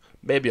four.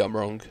 Maybe I'm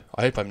wrong.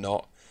 I hope I'm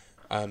not.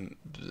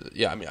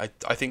 Yeah, I mean, I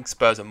think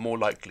Spurs are more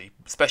likely,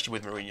 especially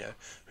with Mourinho,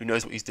 who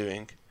knows what he's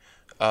doing,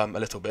 a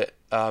little bit.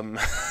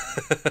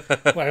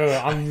 Wait,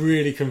 I'm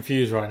really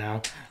confused right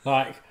now.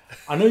 Like,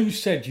 I know you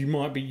said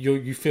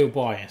you feel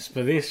biased,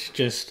 but this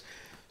just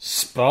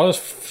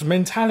Spurs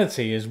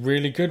mentality is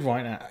really good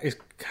right now. It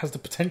has the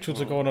potential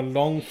to go on a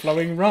long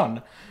flowing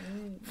run.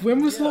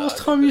 When was the last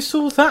time you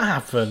saw that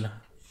happen?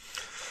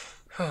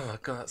 Oh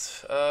God,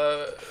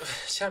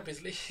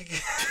 Champions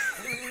League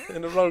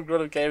in a long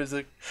run of games.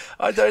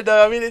 I don't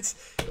know. I mean, it's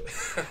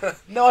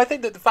no. I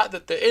think that the fact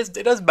that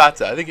it does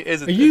matter. I think it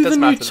is. Are you the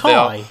new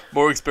Tie? They are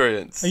more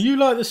experienced. Are you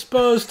like the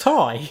Spurs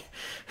tie?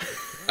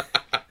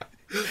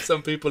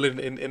 Some people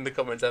in the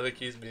comments have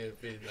accused me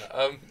of being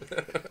that.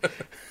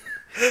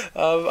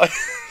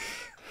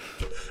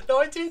 No,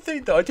 I do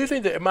think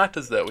that it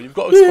matters though. When you've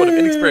got a squad of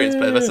inexperienced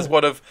players versus a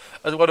squad of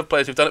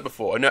players who've done it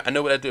before, I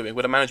know what they're doing.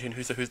 With a manager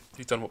who's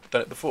done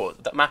it before,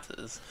 that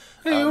matters.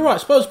 Yeah, you're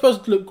right. Spurs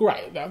look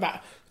great.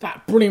 That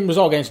brilliant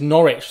result against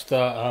Norwich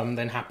that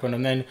then happened,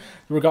 and then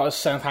regardless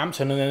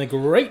Southampton, and then a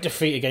great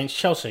defeat against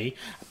Chelsea.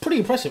 Pretty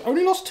impressive.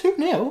 Only lost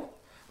 2-0.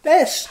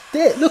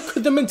 Look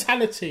at the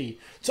mentality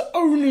to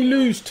only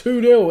lose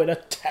 2-0 in a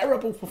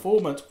terrible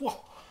performance.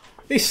 What?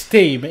 This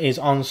team is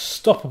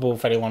unstoppable,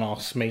 if anyone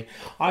asks me.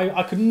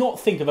 I could not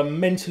think of a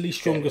mentally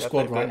stronger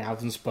squad right now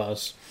than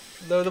Spurs.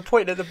 No, the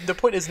point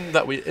isn't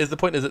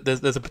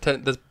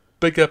that there's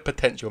bigger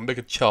potential and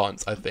bigger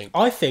chance. I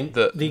think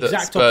that the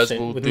exact Spurs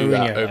opposite will with do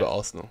Mourinho that over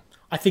Arsenal.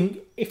 I think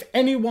if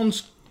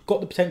anyone's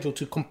got the potential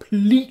to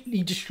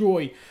completely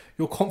destroy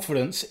your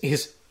confidence,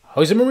 is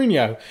Jose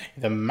Mourinho,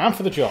 the man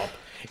for the job.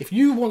 If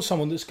you want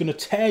someone that's going to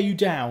tear you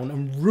down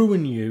and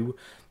ruin you,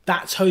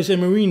 that's Jose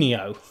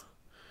Mourinho.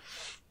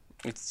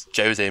 It's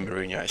Jose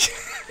Mourinho, actually.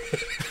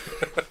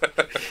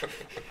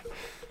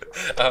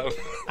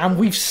 And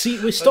we're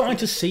starting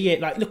to see it.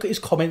 Like, look at his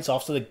comments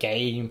after the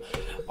game.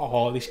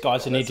 Oh, this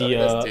guy's an idiot.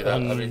 Let's do that. I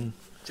mean,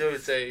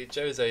 Jose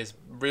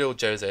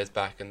is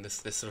back, and this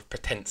sort of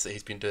pretense that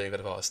he's been doing for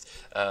the past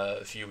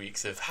few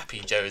weeks of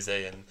happy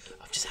Jose, and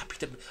I'm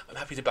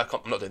happy to back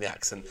up. I'm not doing the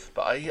accent,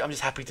 but I'm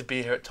just happy to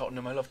be here at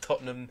Tottenham. I love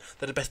Tottenham.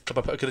 They're the best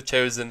club I could have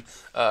chosen.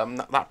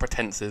 That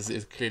pretense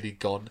is clearly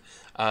gone.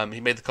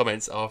 He made the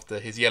comments after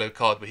his yellow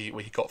card where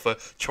he got for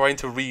trying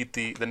to read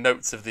the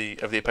notes of the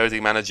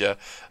opposing manager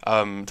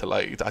to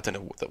like, I don't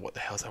know what the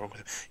hell's wrong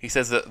with him. He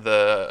says that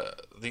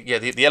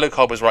the yellow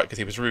card was right because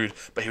he was rude,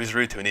 but he was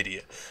rude to an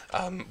idiot,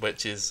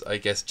 which is, I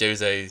guess,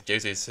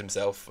 Jose's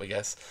himself, I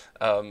guess.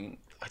 I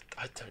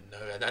don't know.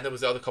 And there was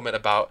the other comment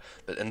about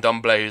that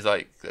Ndombele, who's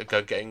like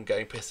getting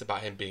pissed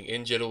about him being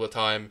injured all the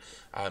time.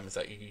 It's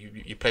like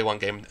you play one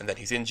game and then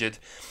he's injured.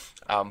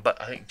 But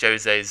I think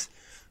Jose's,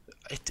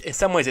 in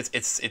some ways,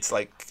 it's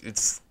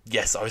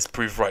yes, I was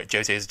proved right.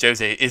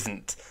 Jose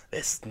isn't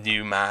this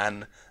new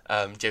man.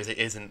 Jose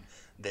isn't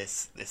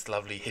this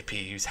lovely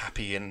hippie who's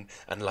happy and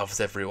loves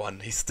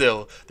everyone. He's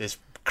still this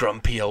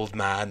grumpy old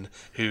man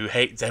who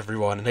hates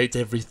everyone and hates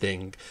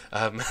everything.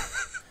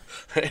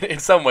 In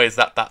some ways,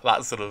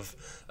 that's sort of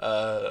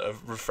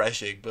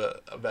refreshing,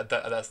 but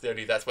that's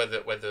where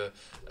the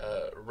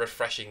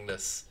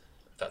refreshingness,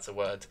 if that's a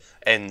word,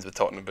 ends with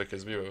Tottenham,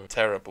 because we were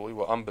terrible. We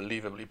were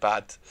unbelievably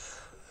bad.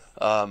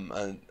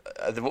 And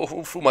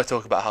all my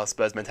talk about how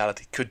Spurs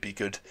mentality could be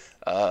good.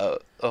 Oh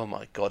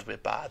my God, we're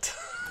bad.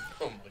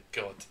 Oh my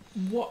God.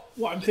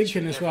 What I'm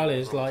thinking as well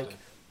is like,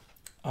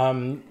 I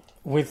know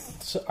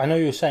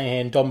you're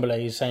saying here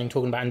Ndombele is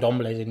talking about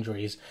Ndombele's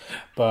injuries,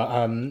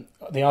 but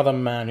the other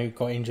man who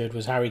got injured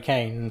was Harry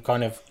Kane, and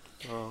kind of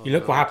you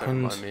look what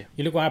happened.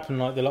 You look what happened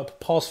like the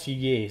past few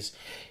years.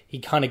 He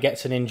kind of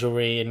gets an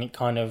injury, and it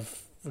kind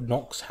of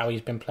knocks how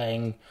he's been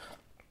playing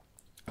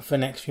for the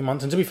next few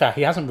months. And to be fair,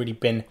 he hasn't really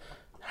been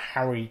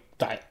the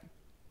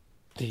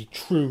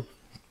true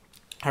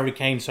Harry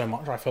Kane so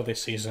much, I feel,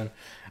 this season.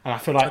 And I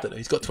feel like, I don't know,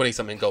 he's got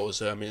 20-something goals,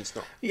 so I mean, it's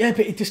not... Yeah,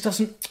 but it just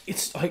doesn't...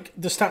 It's like,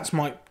 the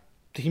stats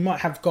he might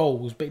have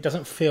goals, but it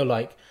doesn't feel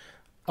like,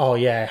 oh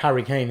yeah,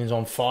 Harry Kane is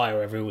on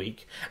fire every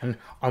week, and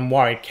I'm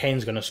worried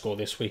Kane's going to score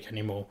this week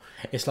anymore.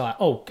 It's like,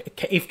 oh,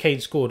 if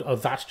Kane scored, oh,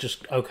 that's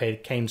just, okay,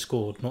 Kane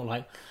scored. Not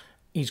like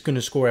he's going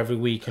to score every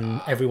week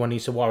and everyone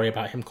needs to worry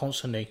about him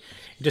constantly.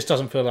 It just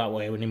doesn't feel that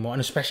way anymore. And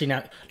especially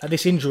now, like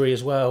this injury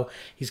as well,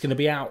 he's going to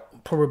be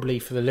out probably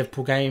for the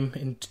Liverpool game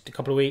in a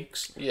couple of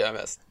weeks. Yeah,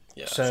 that's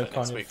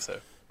next week, so...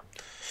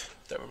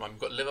 Don't remind me.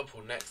 We've got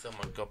Liverpool next. Oh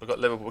my God, we've got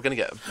Liverpool. We're going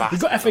to get back. We've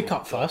got FA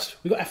Cup first.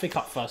 We've got FA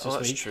Cup first this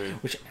week. That's true.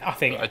 Which I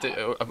think...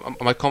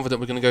 Am I confident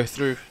we're going to go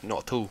through?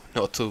 Not at all.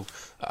 Not at all.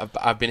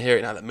 I've been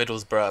hearing now that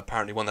Middlesbrough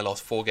apparently won their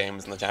last 4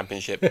 games in the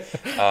Championship.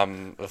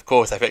 Of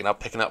course, they're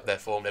picking up their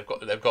form.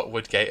 They've got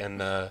Woodgate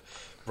and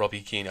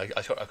Robbie Keane. I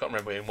can't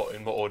remember in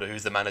what order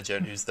who's the manager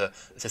and who's the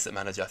assistant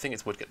manager. I think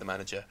it's Woodgate the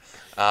manager.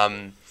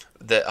 You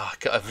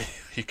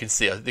can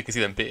see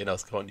them beating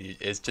us. Can't you?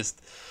 It's just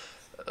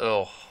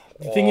The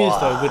thing is,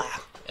 though,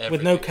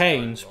 with no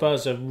Kane,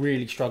 Spurs are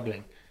really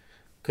struggling.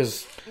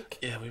 Cause,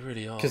 yeah, we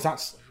really are. Because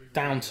that's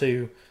down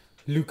to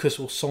Lucas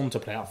or Son to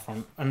play up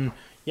front. And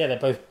yeah, they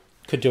both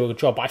could do a good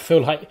job. But I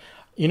feel like,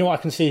 you know what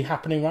I can see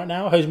happening right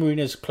now? Jose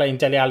Mourinho's playing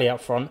Dele Alli up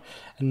front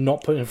and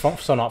not putting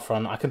Son up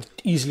front. I can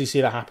easily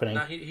see that happening.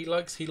 Nah, he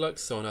likes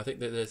Son. I think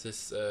that there's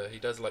this. He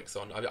does like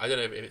Son. I don't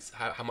know if it's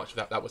how much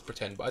of that was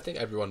pretend, but I think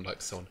everyone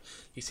likes Son.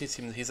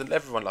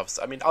 Everyone loves.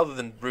 I mean, other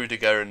than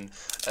Rudiger and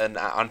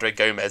Andre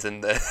Gomez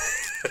and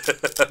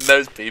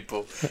those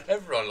people,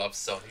 everyone loves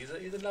Son.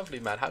 He's a lovely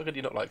man. How could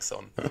you not like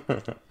Son?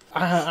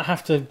 I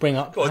have to bring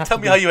up. Go on, tell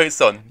me how you hate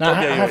Son. I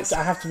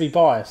have to be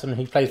biased, and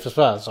he plays for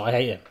Spurs, so I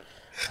hate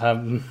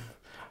him.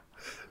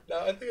 No,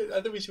 I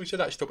think we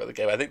should actually talk about the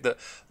game. I think that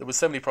there was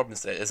so many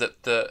problems there. Is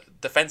that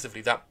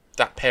defensively that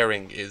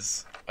pairing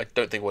is, I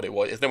don't think what it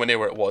was. It's nowhere near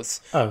where it was.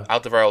 Oh.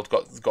 Alderweireld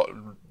got.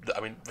 I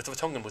mean,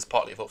 Vertonghen was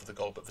partly at fault for the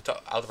goal, but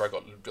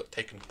Alderweireld got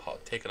taken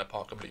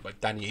apart completely by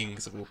Danny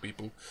Ings of all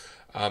people,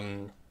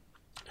 who.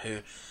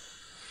 I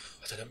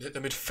don't know.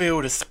 The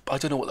midfielders. I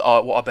don't know what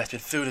our best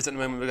midfielders at the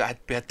moment. We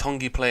had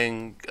Tongi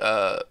playing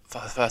for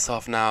the first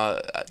half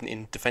now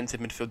in defensive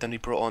midfield. Then we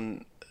brought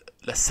on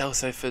Lo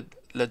Celso for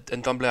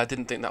Ndombele. I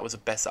didn't think that was the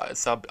best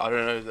sub. I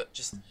don't know.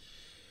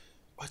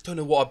 I don't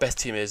know what our best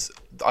team is.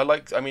 I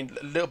mean,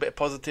 a little bit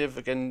positive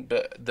again,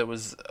 but there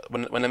was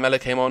when Lamela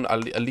came on.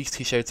 At least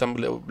he showed some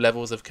little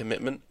levels of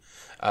commitment,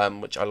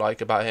 which I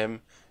like about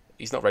him.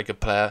 He's not a very good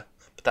player,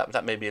 but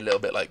that may be a little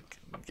bit like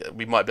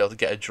we might be able to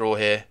get a draw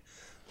here.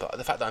 But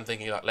the fact that I'm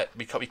thinking like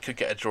we could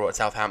get a draw at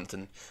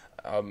Southampton,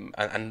 and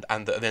at the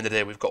end of the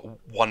day we've got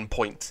 1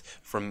 point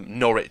from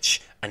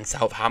Norwich and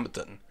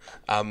Southampton,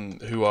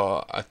 who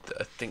are I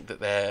think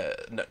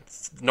that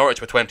Norwich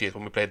were 20th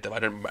when we played them. I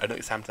don't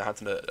think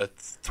Southampton are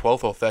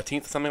 12th or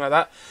 13th or something like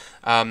that.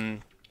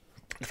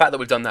 The fact that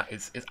we've done that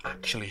is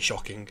actually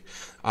shocking,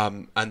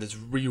 and there's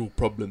real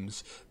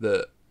problems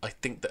that I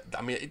think that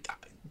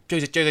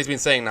Jose's been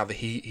saying now that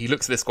he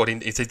looks at this squad.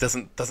 He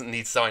doesn't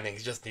need signing.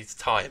 He just needs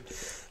time.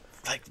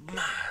 Like,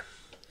 man,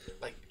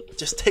 like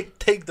just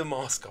take the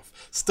mask off.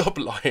 Stop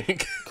lying.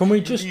 Can we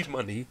You need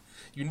money.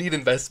 You need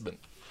investment.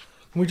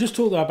 Can we just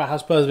talk about how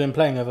Spurs have been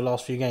playing over the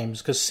last few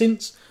games? Because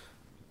since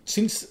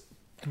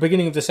the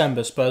beginning of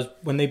December, Spurs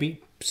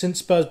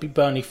beat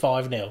Burnley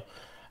 5-0,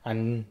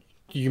 and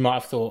you might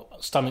have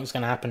thought something's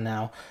going to happen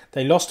now.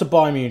 They lost to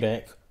Bayern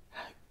Munich,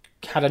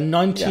 had a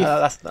 90th.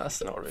 Yeah,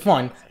 that's not really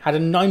fine. Had a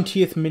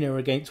 90th minute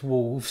against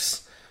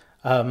Wolves.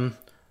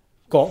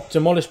 Got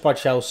demolished by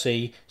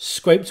Chelsea.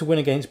 Scraped a win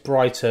against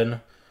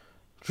Brighton.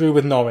 Drew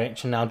with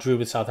Norwich and now drew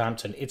with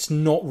Southampton. It's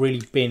not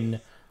really been...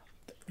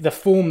 The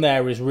form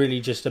there is really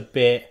just a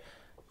bit...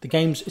 The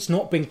game's... It's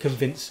not been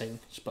convincing.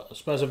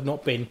 Spurs have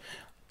not been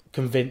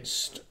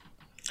convinced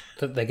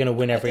that they're going to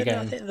win every game.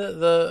 I think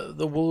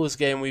the Wolves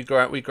game, we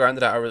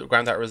grounded out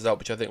a result,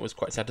 which I think was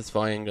quite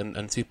satisfying, and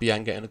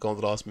Supian getting a goal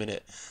in the last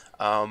minute.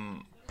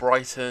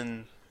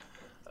 Brighton,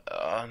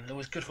 there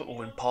was good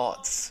football in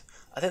parts.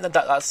 I think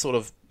that's sort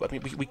of... I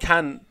mean, we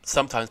can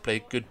sometimes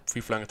play good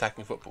free-flowing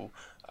attacking football.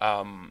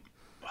 I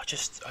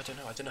don't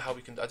know. I don't know how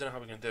we can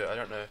do it. I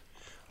don't know.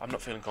 I'm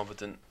not feeling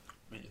confident.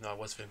 I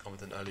was feeling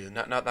confident earlier.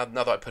 Now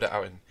that I put it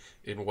out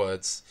in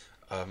words,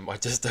 I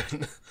just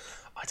don't.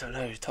 I don't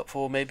know. Top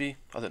 4 maybe.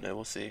 I don't know.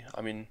 We'll see.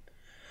 I mean,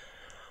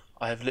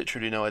 I have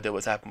literally no idea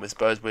what's happened with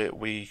Spurs.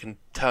 We can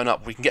turn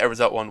up. We can get a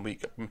result one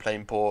week and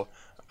playing poor,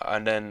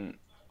 and then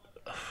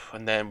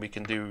we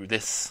can do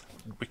this.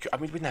 We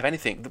didn't have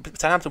anything.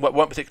 Southampton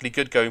weren't particularly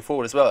good going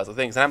forward as well. That's the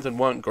thing. Southampton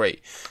weren't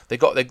great. They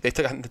took I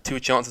think, 2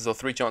 chances or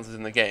 3 chances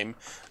in the game,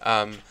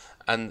 and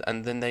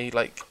then they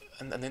they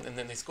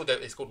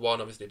scored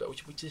one obviously, but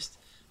we just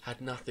had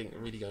nothing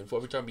really going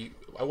forward. Every time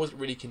I wasn't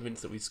really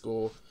convinced that we'd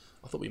score.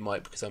 I thought we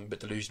might because I'm a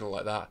bit delusional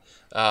like that.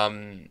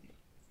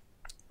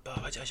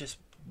 But I just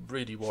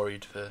really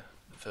worried for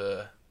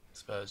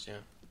Spurs. Yeah.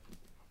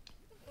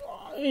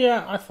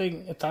 Yeah, I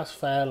think that's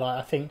fair. Like,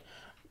 I think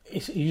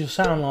you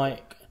sound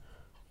like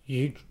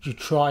you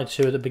tried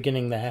to at the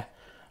beginning there,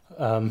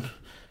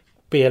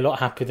 be a lot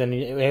happier than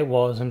it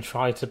was, and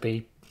try to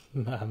be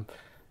what's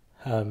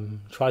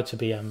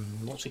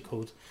it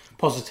called,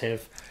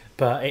 positive.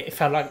 But it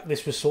felt like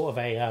this was sort of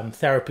a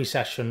therapy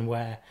session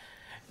where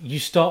you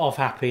start off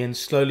happy and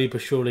slowly but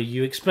surely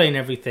you explain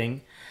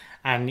everything,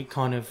 and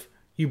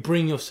you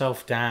bring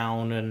yourself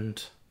down,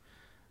 and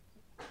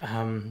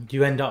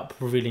you end up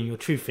revealing your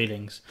true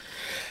feelings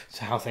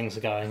to how things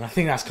are going. I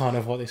think that's kind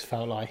of what this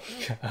felt like,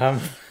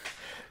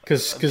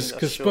 because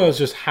Spurs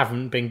just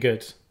haven't been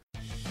good.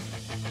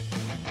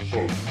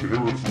 So, the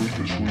hero of the week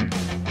this week.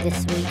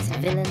 This week's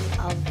villain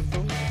of the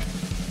week.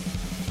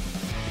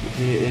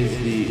 Here is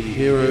the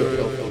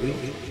hero of the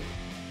week.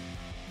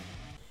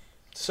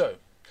 So,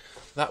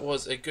 that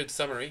was a good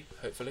summary,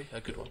 hopefully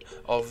a good one,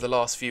 of the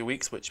last few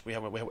weeks, which we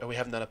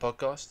haven't done a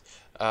podcast.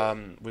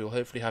 We will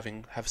hopefully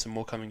have some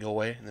more coming your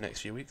way in the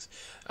next few weeks.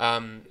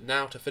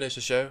 Now to finish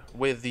the show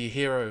with the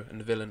hero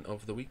and villain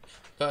of the week.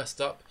 First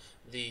up,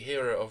 the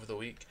hero of the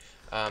week.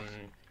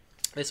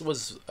 This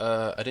was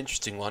an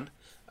interesting one.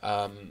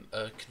 A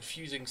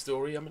confusing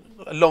story. I mean,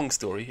 a long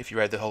story if you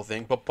read the whole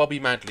thing. But Bobby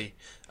Madley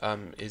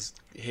is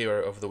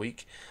hero of the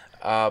week.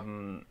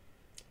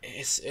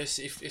 It's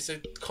a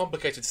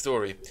complicated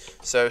story.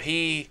 So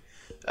he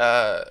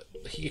a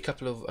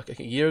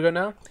year ago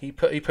now, he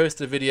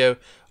posted a video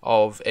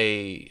of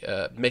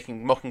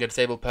mocking a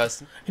disabled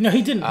person. No,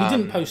 he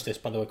didn't post this,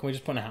 by the way. Can we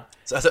just point it out?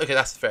 So okay,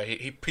 that's fair.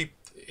 He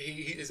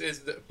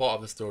is part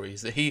of the story.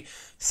 Is that he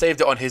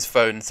saved it on his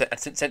phone,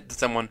 sent it to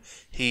someone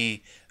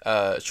he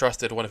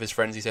trusted, one of his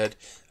friends. He said,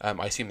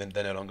 I assume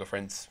they're no longer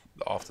friends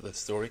after the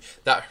story.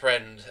 That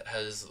friend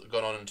has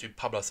gone on to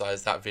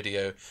publicise that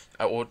video,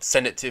 or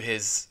send it to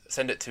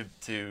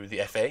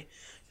the FA,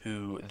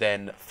 who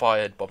then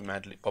fired Bobby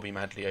Madley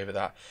over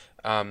that.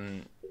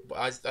 I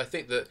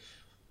think that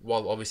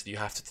while obviously you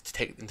have to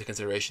take into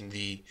consideration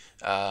the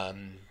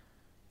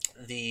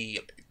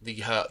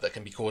hurt that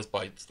can be caused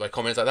by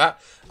comments like that,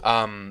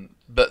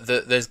 but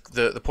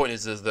the point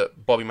is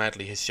that Bobby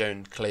Madley has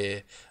shown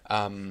clear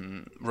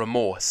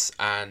remorse,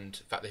 and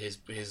the fact that his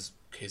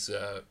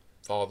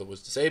father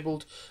was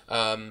disabled.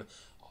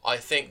 I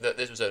think that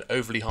this was an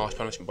overly harsh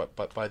punishment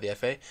by the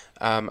FA,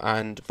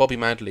 and Bobby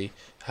Madley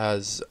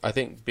has, I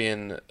think,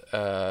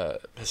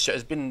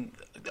 has been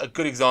a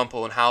good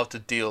example on how to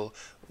deal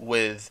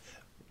with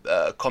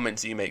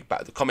comments that you make,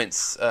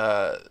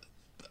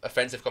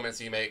 offensive comments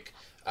that you make.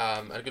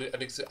 I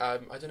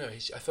don't know. I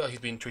feel like he's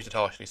been treated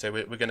harshly, so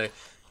we're going to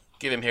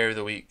give him hero of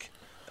the week.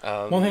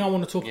 One thing I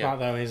want to talk about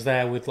though is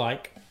there with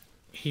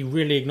he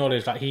really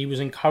acknowledged he was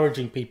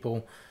encouraging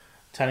people,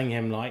 telling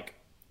him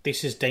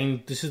this is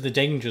the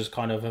dangers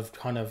kind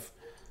of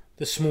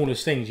the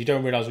smallest things. You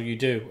don't realise what you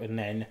do, and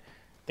then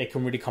they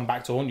can really come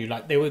back to haunt you.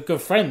 They were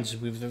good friends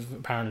with them,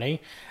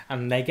 apparently,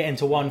 and they get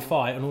into one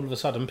fight, and all of a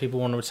sudden people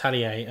want to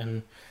retaliate,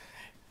 and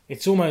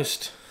it's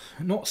almost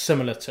not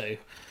similar to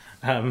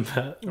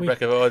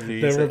Rebecca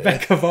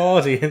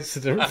Vardy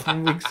incident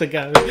from weeks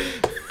ago,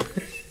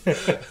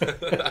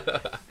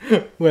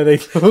 where they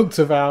talked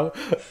about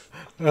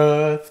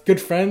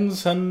good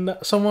friends and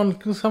someone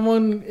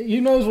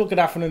who knows what could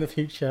happen in the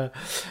future.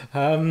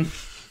 So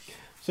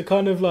he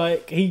kind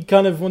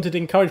of wanted to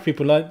encourage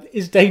people,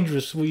 it's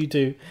dangerous what you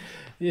do.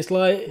 It's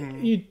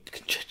you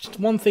just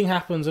one thing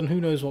happens and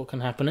who knows what can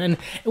happen. And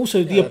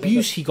also the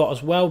abuse he got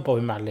as well,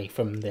 Bobby Madley,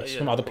 from this,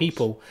 from other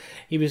people.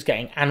 He was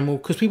getting animal,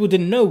 because people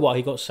didn't know why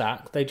he got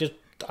sacked. They just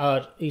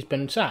he's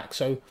been sacked,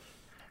 so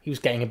he was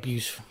getting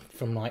abuse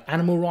from like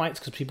animal rights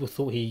because people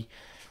thought he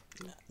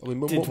I mean,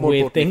 more weird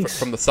importantly, things.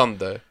 from the Sun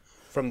though.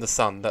 From the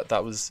Sun,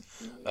 that was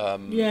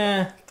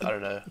yeah. I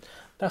don't know.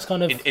 That's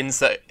kind of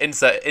Insert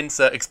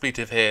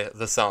expletive here.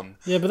 The Sun.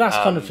 yeah, but that's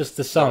kind of just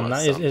the Sun,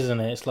 like that is, Sun. isn't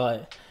it? It's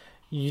like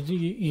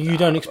you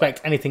don't expect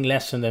anything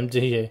less from them,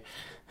 do you?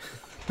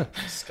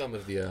 Scum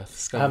of the earth.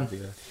 Scum of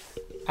the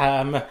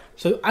earth.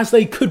 So as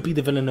they could be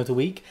the villain of the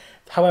week,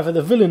 however,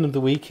 the villain of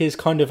the week is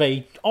kind of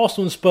a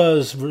Arsenal and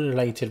Spurs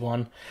related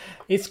one.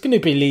 It's going to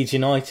be Leeds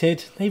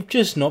United. They've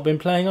just not been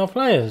playing our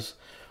players.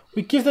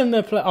 We give them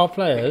our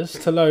players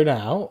to loan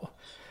out.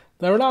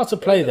 They're allowed to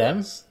play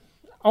them.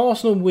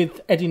 Arsenal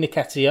with Eddie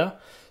Nketiah,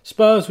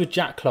 Spurs with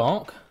Jack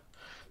Clark,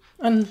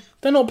 and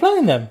they're not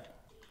playing them.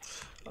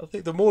 I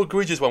think the more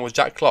egregious one was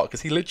Jack Clark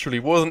because he literally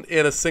wasn't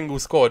in a single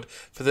squad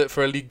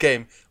for a league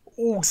game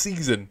all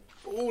season,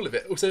 all of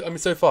it.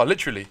 So far,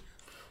 literally,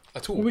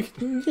 at all.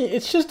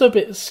 It's just a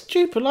bit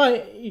stupid.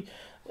 Like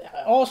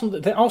Arsenal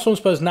and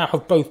Spurs now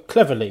have both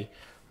cleverly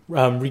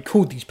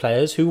recalled these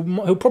players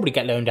who'll probably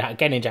get loaned out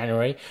again in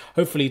January,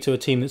 hopefully to a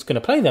team that's going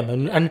to play them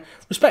and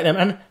respect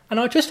them. And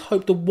I just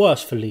hope the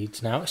worst for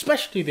Leeds now,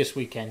 especially this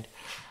weekend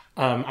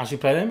as we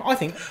play them. I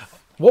think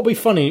what would be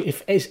funny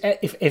if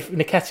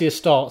Nketiah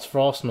starts for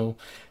Arsenal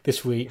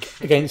this week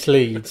against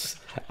Leeds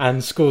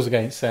and scores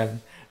against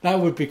them. That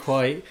would be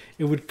quite.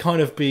 It would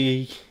kind of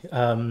be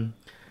kind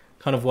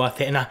of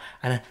worth it.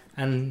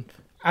 And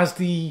as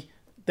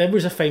there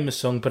is a famous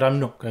song, but I'm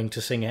not going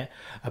to sing it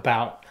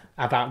about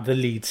the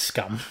Leeds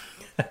scum.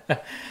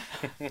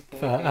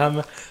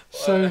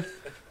 So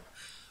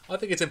I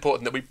think it's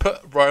important that we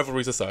put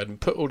rivalries aside and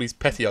put all these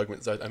petty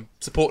arguments aside and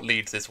support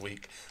Leeds this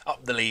week.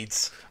 Up the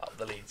Leeds,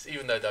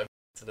 even though I'm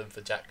to them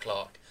for Jack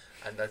Clark.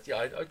 And I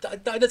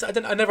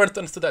never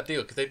understood that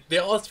deal because they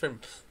asked for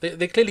him.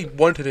 They clearly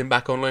wanted him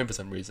back on loan for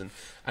some reason,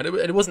 and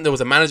it wasn't. There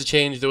was a manager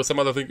change. There was some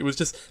other thing. It was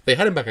just they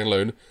had him back on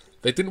loan.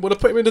 They didn't want to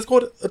put him in the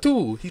squad at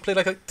all. He played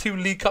like 2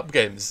 League Cup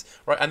games,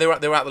 right? And they were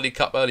out the League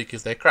Cup early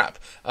because they're crap.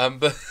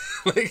 But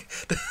like,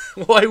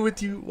 why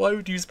would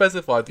you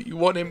specify that you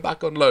want him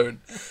back on loan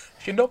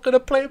if you're not going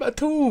to play him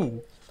at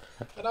all?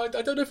 And I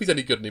don't know if he's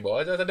any good anymore.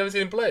 I've never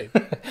seen him play.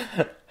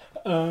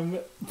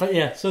 But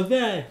yeah, so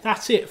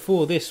that's it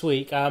for this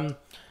week.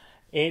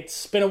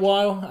 It's been a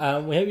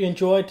while. We hope you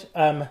enjoyed.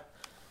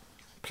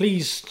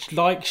 Please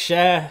like,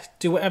 share,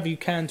 do whatever you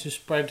can to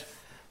spread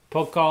the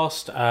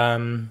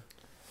podcast.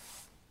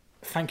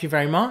 Thank you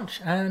very much,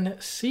 and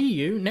see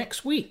you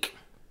next week.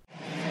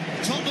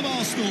 Tottenham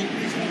Arsenal.